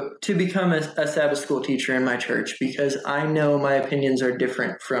but to become a Sabbath school teacher in my church, because I know my opinions are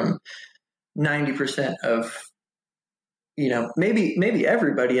different from 90% of, maybe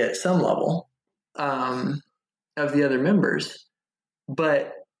everybody at some level of the other members.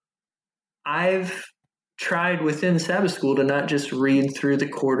 But I've tried within Sabbath school to not just read through the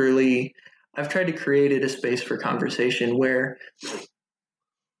quarterly. I've tried to create a space for conversation where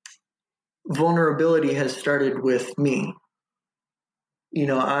vulnerability has started with me.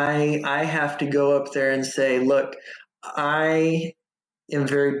 I have to go up there and say, look, I am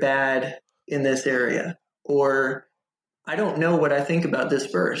very bad in this area, or I don't know what I think about this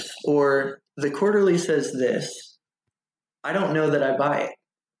verse, or the quarterly says this. I don't know that I buy it,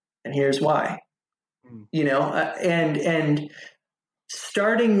 and here's why. And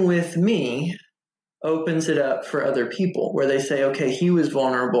starting with me opens it up for other people, where they say, okay, he was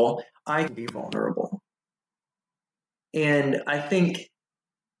vulnerable, I can be vulnerable. And I think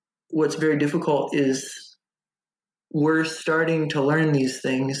what's very difficult is we're starting to learn these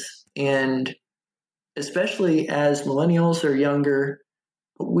things, and especially as millennials or younger,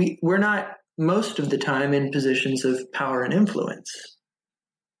 we're not most of the time in positions of power and influence.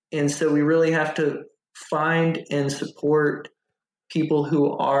 And so we really have to find and support people who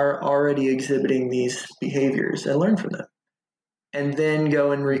are already exhibiting these behaviors and learn from them, and then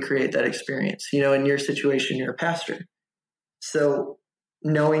go and recreate that experience. In your situation, you're a pastor. So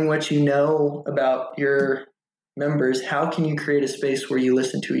knowing what you know about your members, how can you create a space where you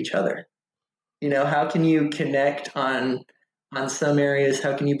listen to each other? How can you connect on some areas?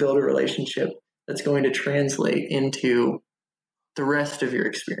 How can you build a relationship that's going to translate into the rest of your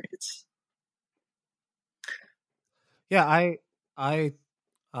experience? Yeah,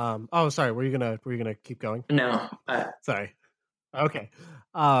 oh, sorry. Were you gonna keep going? No. Sorry. Okay.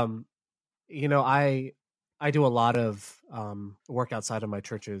 I do a lot of work outside of my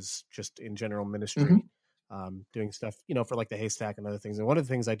churches, just in general ministry, doing stuff, for like the Haystack and other things. And one of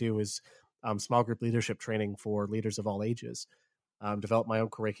the things I do is small group leadership training for leaders of all ages. Develop my own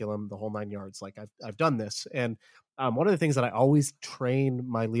curriculum, the whole 9 yards. Like I've done this, and one of the things that I always train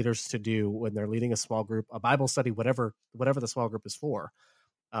my leaders to do when they're leading a small group, a Bible study, whatever the small group is for,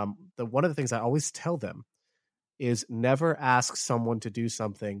 one of the things I always tell them is never ask someone to do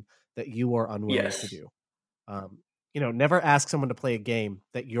something that you are unwilling to do. Never ask someone to play a game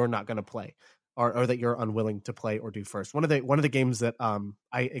that you're not going to play, or that you're unwilling to play or do first. One of the games that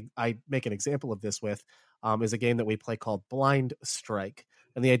I make an example of this with is a game that we play called Blind Strike.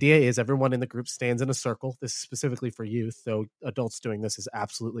 And the idea is everyone in the group stands in a circle. This is specifically for youth, though adults doing this is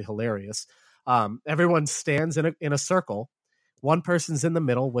absolutely hilarious. Everyone stands in a circle. One person's in the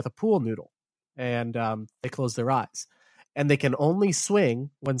middle with a pool noodle, and they close their eyes. And they can only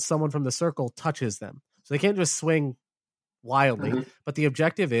swing when someone from the circle touches them. So they can't just swing wildly. Mm-hmm. But the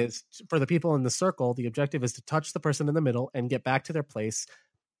objective is, for the people in the circle, the objective is to touch the person in the middle and get back to their place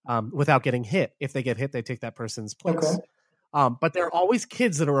without getting hit. If they get hit, they take that person's place. Okay. But there are always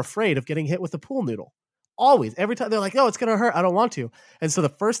kids that are afraid of getting hit with the pool noodle. Always. Every time they're like, oh, it's going to hurt. I don't want to. And so the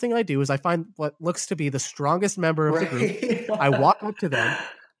first thing I do is I find what looks to be the strongest member of the group. I walk up to them.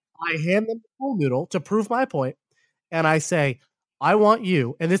 I hand them the pool noodle to prove my point. And I say, I want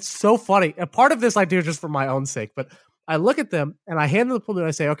you. And it's so funny. A part of this I do just for my own sake. But I look at them and I hand them the pool noodle and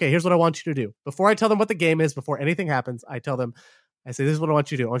I say, okay, here's what I want you to do. Before I tell them what the game is, before anything happens, I tell them, I say, this is what I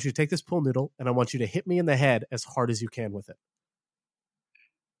want you to do. I want you to take this pool noodle and I want you to hit me in the head as hard as you can with it.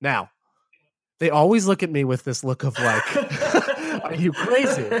 Now, they always look at me with this look of like, are you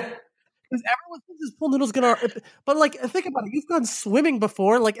crazy? Because everyone thinks this pool noodle's gonna, but like, think about it. You've gone swimming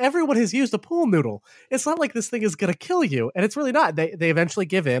before. Like, everyone has used a pool noodle. It's not like this thing is gonna kill you, and it's really not. They eventually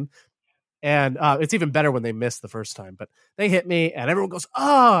give in, and it's even better when they miss the first time. But they hit me, and everyone goes,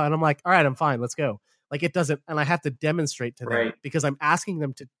 "Oh!" And I'm like, "All right, I'm fine. Let's go." Like, it doesn't, and I have to demonstrate to them because I'm asking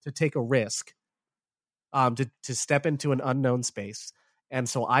them to take a risk, to step into an unknown space, and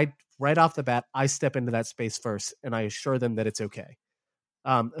so right off the bat, I step into that space first, and I assure them that it's okay.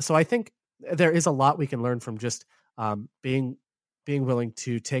 So I think there is a lot we can learn from just being willing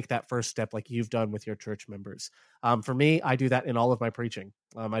to take that first step like you've done with your church members. For me, I do that in all of my preaching.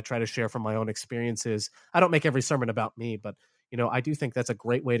 I try to share from my own experiences. I don't make every sermon about me, but I do think that's a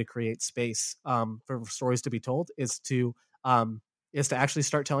great way to create space for stories to be told is to actually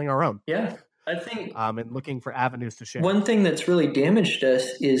start telling our own. Yeah, I think and looking for avenues to share. One thing that's really damaged us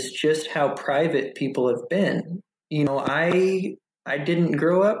is just how private people have been. I didn't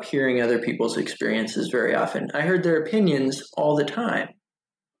grow up hearing other people's experiences very often. I heard their opinions all the time,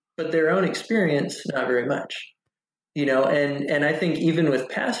 but their own experience, not very much. And I think even with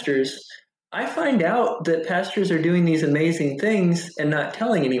pastors, I find out that pastors are doing these amazing things and not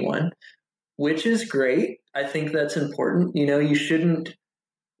telling anyone, which is great. I think that's important. You shouldn't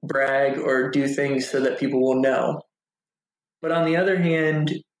brag or do things so that people will know. But on the other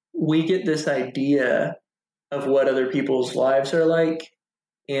hand, we get this idea of what other people's lives are like.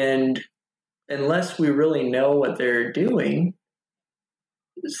 And unless we really know what they're doing,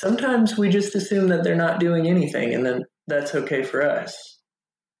 sometimes we just assume that they're not doing anything, and then that's okay for us.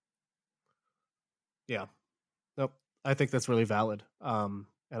 Yeah. Nope. I think that's really valid. And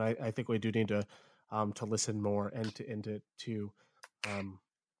I think we do need to listen more and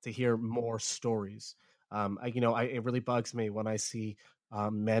to hear more stories. It really bugs me when I see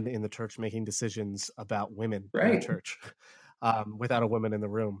men in the church making decisions about women in the church without a woman in the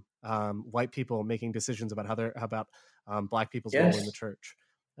room. White people making decisions about about Black people's role in the church,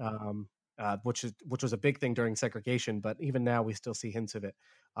 which was a big thing during segregation. But even now, we still see hints of it.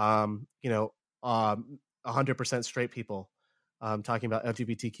 100% straight people talking about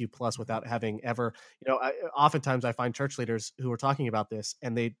LGBTQ plus without having ever. Oftentimes I find church leaders who are talking about this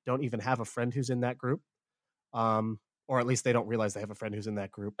and they don't even have a friend who's in that group. Or at least they don't realize they have a friend who's in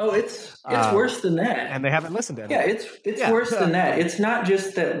that group. Oh, it's worse than that. And they haven't listened to anyone. Yeah, it's worse than that. It's not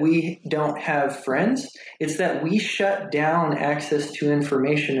just that we don't have friends. It's that we shut down access to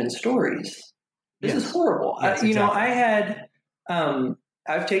information and stories. This is horrible. Yes, exactly.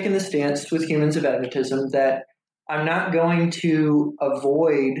 I've taken the stance with Humans of Adventism that I'm not going to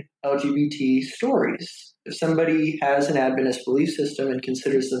avoid LGBT stories. If somebody has an Adventist belief system and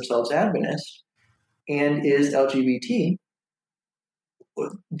considers themselves Adventist, and is LGBT,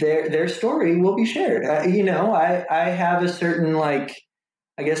 their story will be shared. I have a certain, I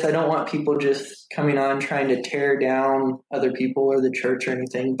guess I don't want people just coming on trying to tear down other people or the church or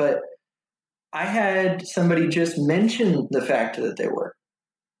anything, but I had somebody just mention the fact that they were.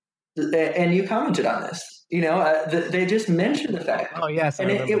 And you commented on this. They just mentioned the fact. Oh, yes.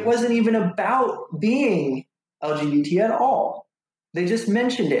 And it wasn't even about being LGBT at all. They just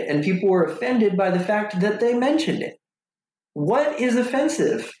mentioned it, and people were offended by the fact that they mentioned it. What is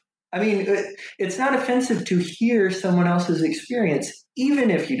offensive? I mean, it's not offensive to hear someone else's experience, even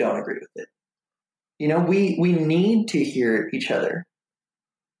if you don't agree with it. We need to hear each other.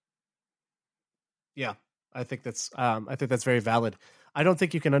 Yeah, I think that's very valid. I don't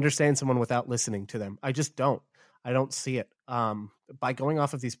think you can understand someone without listening to them. I just don't. I don't see it. By going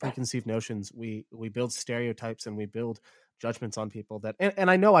off of these preconceived notions, we build stereotypes and we build judgments on people that, and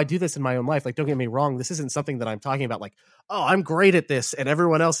I know I do this in my own life. Like, don't get me wrong. This isn't something that I'm talking about like, oh, I'm great at this and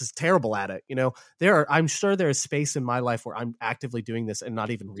everyone else is terrible at it. I'm sure there is space in my life where I'm actively doing this and not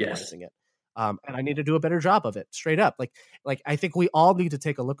even realizing it. And I need to do a better job of it, straight up. Like I think we all need to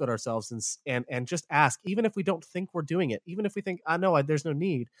take a look at ourselves and just ask, even if we don't think we're doing it, even if we think, there's no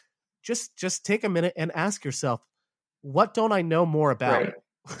need, just take a minute and ask yourself, what don't I know more about? Right.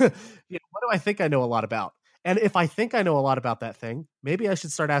 What do I think I know a lot about? And if I think I know a lot about that thing, maybe I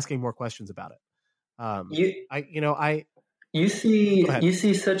should start asking more questions about it. You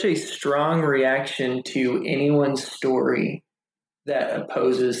see such a strong reaction to anyone's story that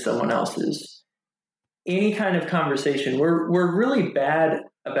opposes someone else's. Any kind of conversation, we're really bad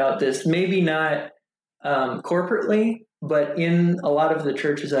about this. Maybe not corporately, but in a lot of the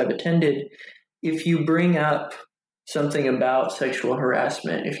churches I've attended, if you bring up something about sexual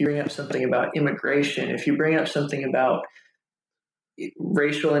harassment, if you bring up something about immigration, if you bring up something about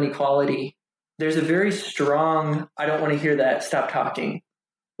racial inequality, there's a very strong, I don't want to hear that, stop talking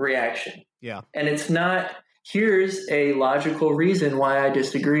reaction. Yeah. And it's not, here's a logical reason why I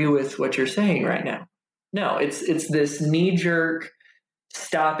disagree with what you're saying right now. No, it's this knee-jerk,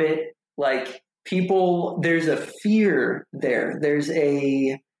 stop it. Like people, there's a fear there. There's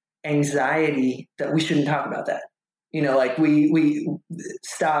a anxiety that we shouldn't talk about that. Like we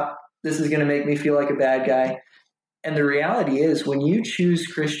stop, this is going to make me feel like a bad guy. And the reality is, when you choose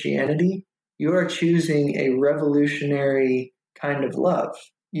Christianity, you are choosing a revolutionary kind of love.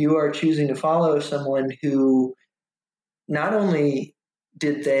 You are choosing to follow someone who not only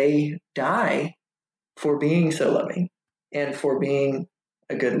did they die for being so loving and for being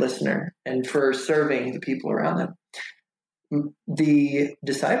a good listener and for serving the people around them. The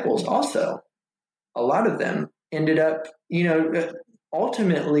disciples also, a lot of them ended up,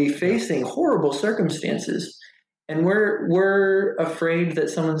 ultimately facing horrible circumstances. And we're afraid that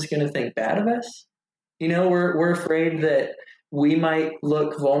someone's going to think bad of us. We're afraid that we might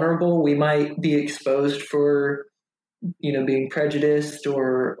look vulnerable. We might be exposed for, being prejudiced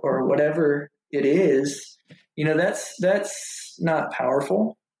or whatever it is. That's not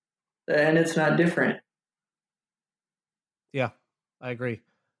powerful, and it's not different. Yeah, I agree.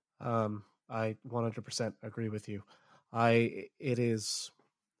 I 100% agree with you. I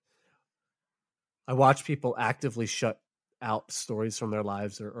watch people actively shut out stories from their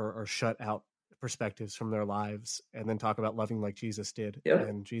lives or shut out perspectives from their lives, and then talk about loving like Jesus did. Yep.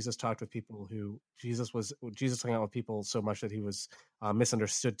 And Jesus talked with people who Jesus hung out with people so much that he was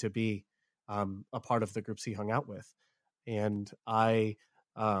misunderstood to be a part of the groups he hung out with. And I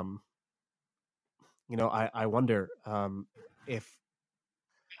wonder if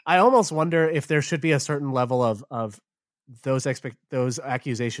I almost wonder if there should be a certain level of those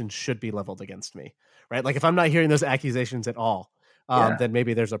accusations should be leveled against me, right? Like if I'm not hearing those accusations at all, then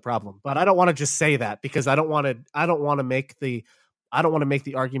maybe there's a problem. But I don't want to just say that, because I don't want to make the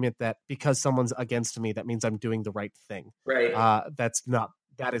argument that because someone's against me, that means I'm doing the right thing. Right.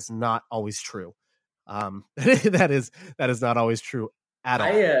 That is not always true. That is not always true at all.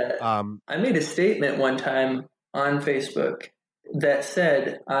 I made a statement one time on Facebook that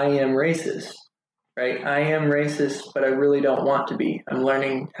said, I am racist, right? I am racist, but I really don't want to be. I'm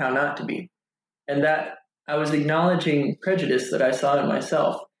learning how not to be. And that I was acknowledging prejudice that I saw in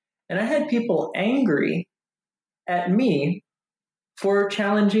myself. And I had people angry at me for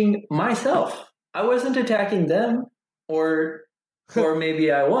challenging myself. I wasn't attacking them, or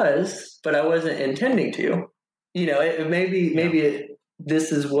maybe I was, but I wasn't intending to.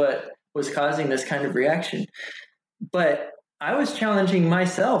 This is what was causing this kind of reaction. But I was challenging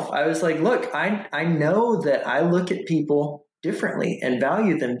myself. I was like, look, I know that I look at people differently and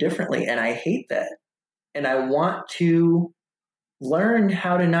value them differently, and I hate that. And I want to learn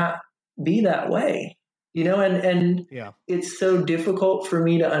how to not be that way. And It's so difficult for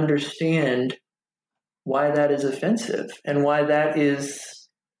me to understand why that is offensive and why that is,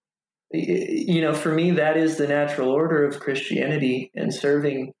 for me, that is the natural order of Christianity and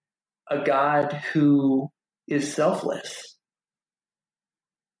serving a God who is selfless.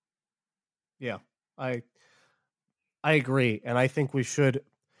 Yeah, I agree. And I think we should,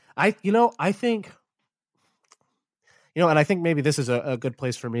 and I think maybe this is a good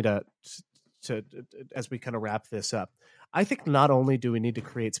place for me to as we kind of wrap this up. I think not only do we need to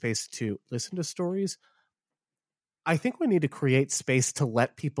create space to listen to stories, I think we need to create space to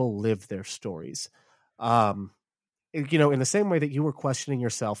let people live their stories. In the same way that you were questioning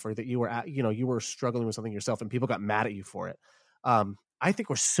yourself, or that you were struggling with something yourself and people got mad at you for it. I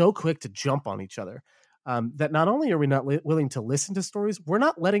think we're so quick to jump on each other that not only are we not willing to listen to stories, we're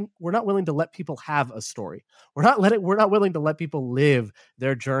not willing to let people have a story. We're not willing to let people live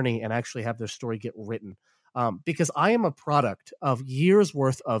their journey and actually have their story get written. Because I am a product of years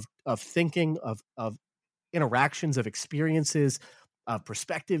worth of thinking, of interactions, of experiences,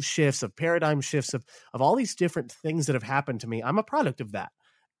 perspective shifts, of paradigm shifts, of all these different things that have happened to me. I'm a product of that.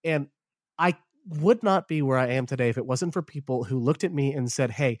 And I would not be where I am today if it wasn't for people who looked at me and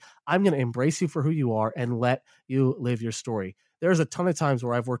said, hey, I'm going to embrace you for who you are and let you live your story. There's a ton of times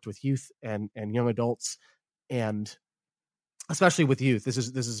where I've worked with youth and young adults, and especially with youth, this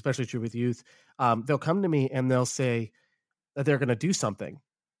is especially true with youth. They'll come to me and they'll say that they're going to do something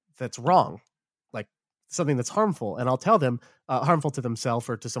that's wrong, like something that's harmful. And I'll tell them harmful to themselves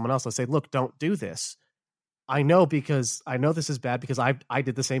or to someone else. I'll say, look, don't do this. I know this is bad because I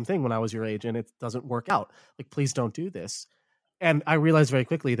did the same thing when I was your age and it doesn't work out. Like, please don't do this. And I realized very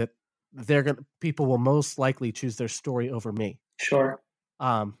quickly that people will most likely choose their story over me. Sure.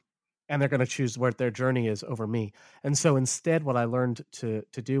 And they're going to choose what their journey is over me. And so instead, what I learned to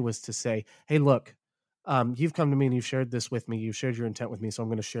do was to say, hey, look, you've come to me and you've shared this with me. You've shared your intent with me. So I'm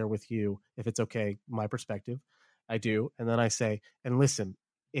going to share with you, if it's okay, my perspective. I do. And then I say, and listen,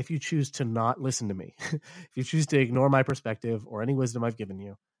 if you choose to not listen to me, if you choose to ignore my perspective or any wisdom I've given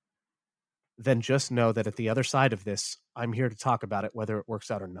you, then just know that at the other side of this, I'm here to talk about it, whether it works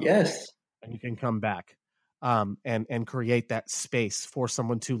out or not. Yes. And you can come back and create that space for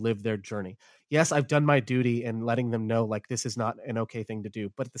someone to live their journey. Yes, I've done my duty in letting them know, like, this is not an okay thing to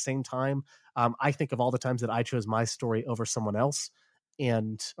do. But at the same time, I think of all the times that I chose my story over someone else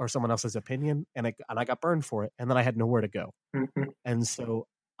or someone else's opinion, and I got burned for it. And then I had nowhere to go. Mm-hmm. And so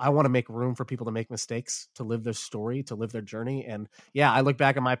I want to make room for people to make mistakes, to live their story, to live their journey. And yeah, I look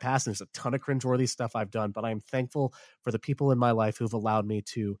back at my past and there's a ton of cringeworthy stuff I've done, but I'm thankful for the people in my life who've allowed me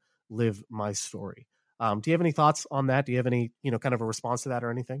to live my story. Do you have any thoughts on that? Do you have any, kind of a response to that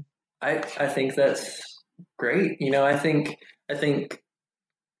or anything? I think that's great. I think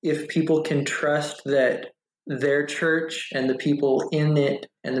if people can trust that their church and the people in it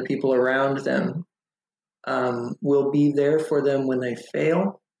and the people around them will be there for them when they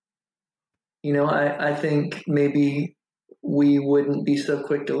fail, I think maybe we wouldn't be so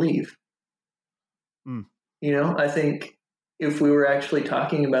quick to leave. I think if we were actually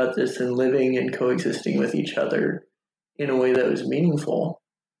talking about this and living and coexisting with each other in a way that was meaningful,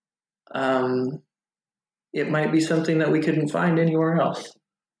 it might be something that we couldn't find anywhere else.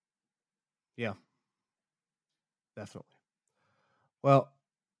 Yeah, definitely. Well,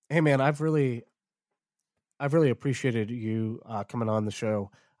 hey man, I've really appreciated you coming on the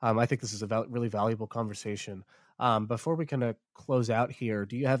show. I think this is a really valuable conversation. Before we kind of close out here,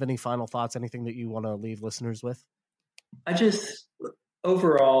 do you have any final thoughts, anything that you want to leave listeners with? I just,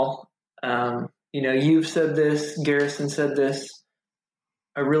 overall, you've said this, Garrison said this.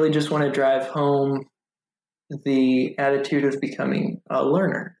 I really just want to drive home the attitude of becoming a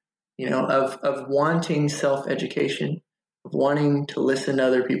learner, of wanting self-education, of wanting to listen to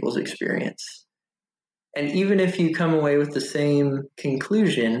other people's experience. And even if you come away with the same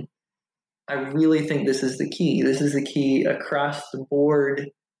conclusion, I really think this is the key. This is the key across the board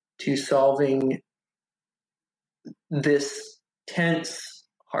to solving this tense,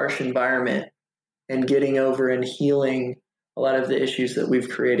 harsh environment and getting over and healing a lot of the issues that we've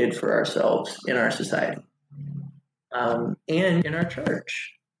created for ourselves in our society and in our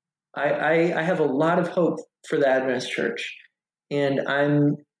church. I have a lot of hope for the Adventist church, and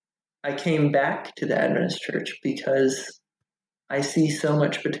I came back to the Adventist church because I see so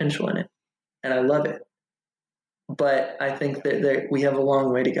much potential in it, and I love it. But I think that we have a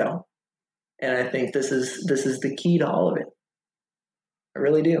long way to go. And I think this is the key to all of it. I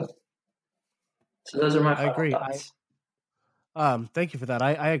really do. So those are my final agree. thoughts. Thank you for that.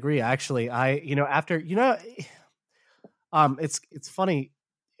 I agree. Actually, it's funny.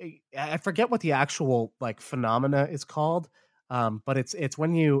 I forget what the actual phenomena is called. But it's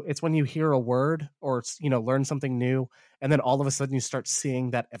when you hear a word or learn something new, and then all of a sudden you start seeing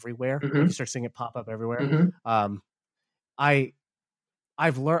that everywhere. Mm-hmm. You start seeing it pop up everywhere. Mm-hmm.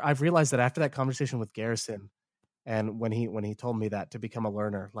 I've realized that after that conversation with Garrison, and when he told me that to become a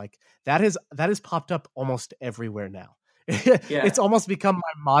learner, that has popped up almost everywhere now. Yeah. It's almost become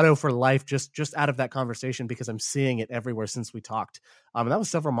my motto for life, just out of that conversation, because I'm seeing it everywhere since we talked. And that was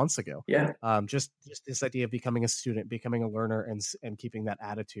several months ago. Yeah. Just this idea of becoming a student, becoming a learner, and keeping that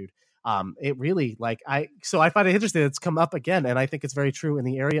attitude. It really so I find it interesting. It's come up again, and I think it's very true in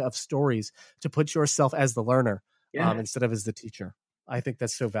the area of stories, to put yourself as the learner instead of as the teacher. I think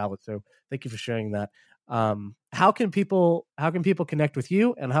that's so valid. So thank you for sharing that. How can people connect with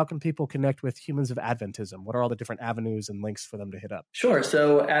you, and how can people connect with Humans of Adventism? What are all the different avenues and links for them to hit up? Sure.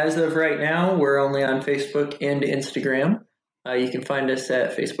 So as of right now, we're only on Facebook and Instagram. You can find us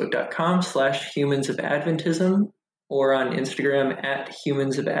at facebook.com/Humans of Adventism or on Instagram at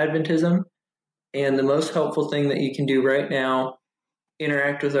Humans of Adventism. And the most helpful thing that you can do right now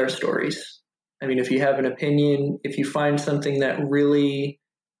interact with our stories. I mean, if you have an opinion, if you find something that really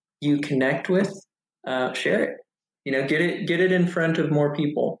you connect with, share it. Get it in front of more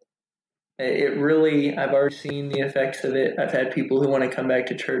people. It really, I've already seen the effects of it. I've had people who want to come back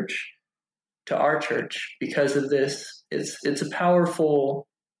to our church because of this. It's a powerful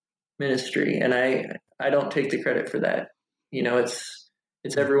ministry, and I don't take the credit for that.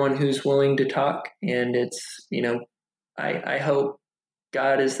 It's everyone who's willing to talk, and I hope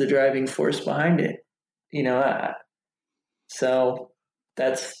God is the driving force behind it. So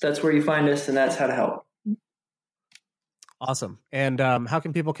that's where you find us, and that's how to help. Awesome. And how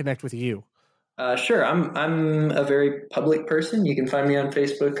can people connect with you? Sure. I'm a very public person. You can find me on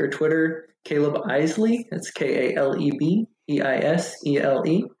Facebook or Twitter, Kaleb Eisele. That's KalebEisele.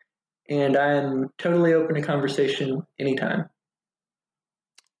 And I'm totally open to conversation anytime.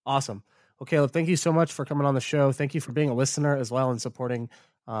 Awesome. Well, Kaleb, thank you so much for coming on the show. Thank you for being a listener as well and supporting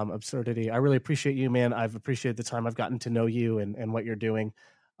Absurdity. I really appreciate you, man. I've appreciated the time I've gotten to know you and what you're doing.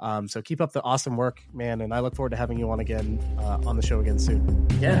 So keep up the awesome work, man. And I look forward to having you on again, on the show again soon.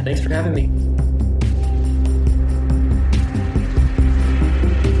 Yeah, thanks for having me.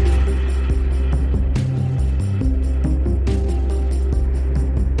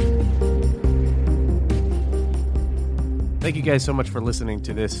 Thank you guys so much for listening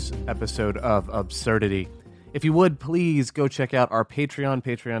to this episode of Absurdity. If you would, please go check out our Patreon,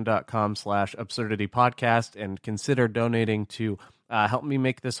 patreon.com/absurditypodcast, and consider donating to help me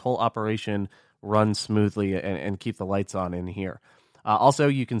make this whole operation run smoothly and keep the lights on in here. Also,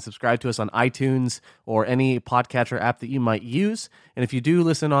 you can subscribe to us on iTunes or any podcatcher app that you might use. And if you do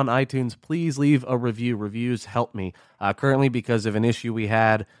listen on iTunes, please leave a review. Reviews help me. Currently, because of an issue we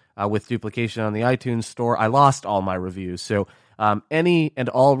had with duplication on the iTunes store, I lost all my reviews. So any and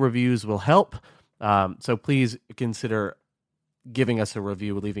all reviews will help. So please consider giving us a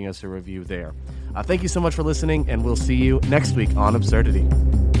review, leaving us a review there. Thank you so much for listening, and we'll see you next week on Absurdity.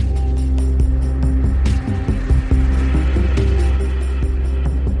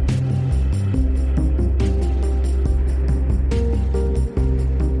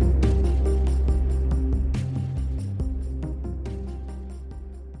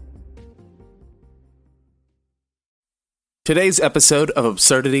 Today's episode of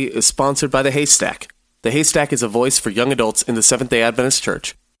Absurdity is sponsored by The Haystack. The Haystack is a voice for young adults in the Seventh-day Adventist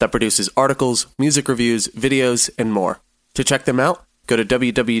Church that produces articles, music reviews, videos, and more. To check them out, go to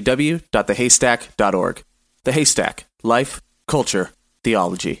www.thehaystack.org. The Haystack. Life, Culture,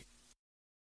 Theology.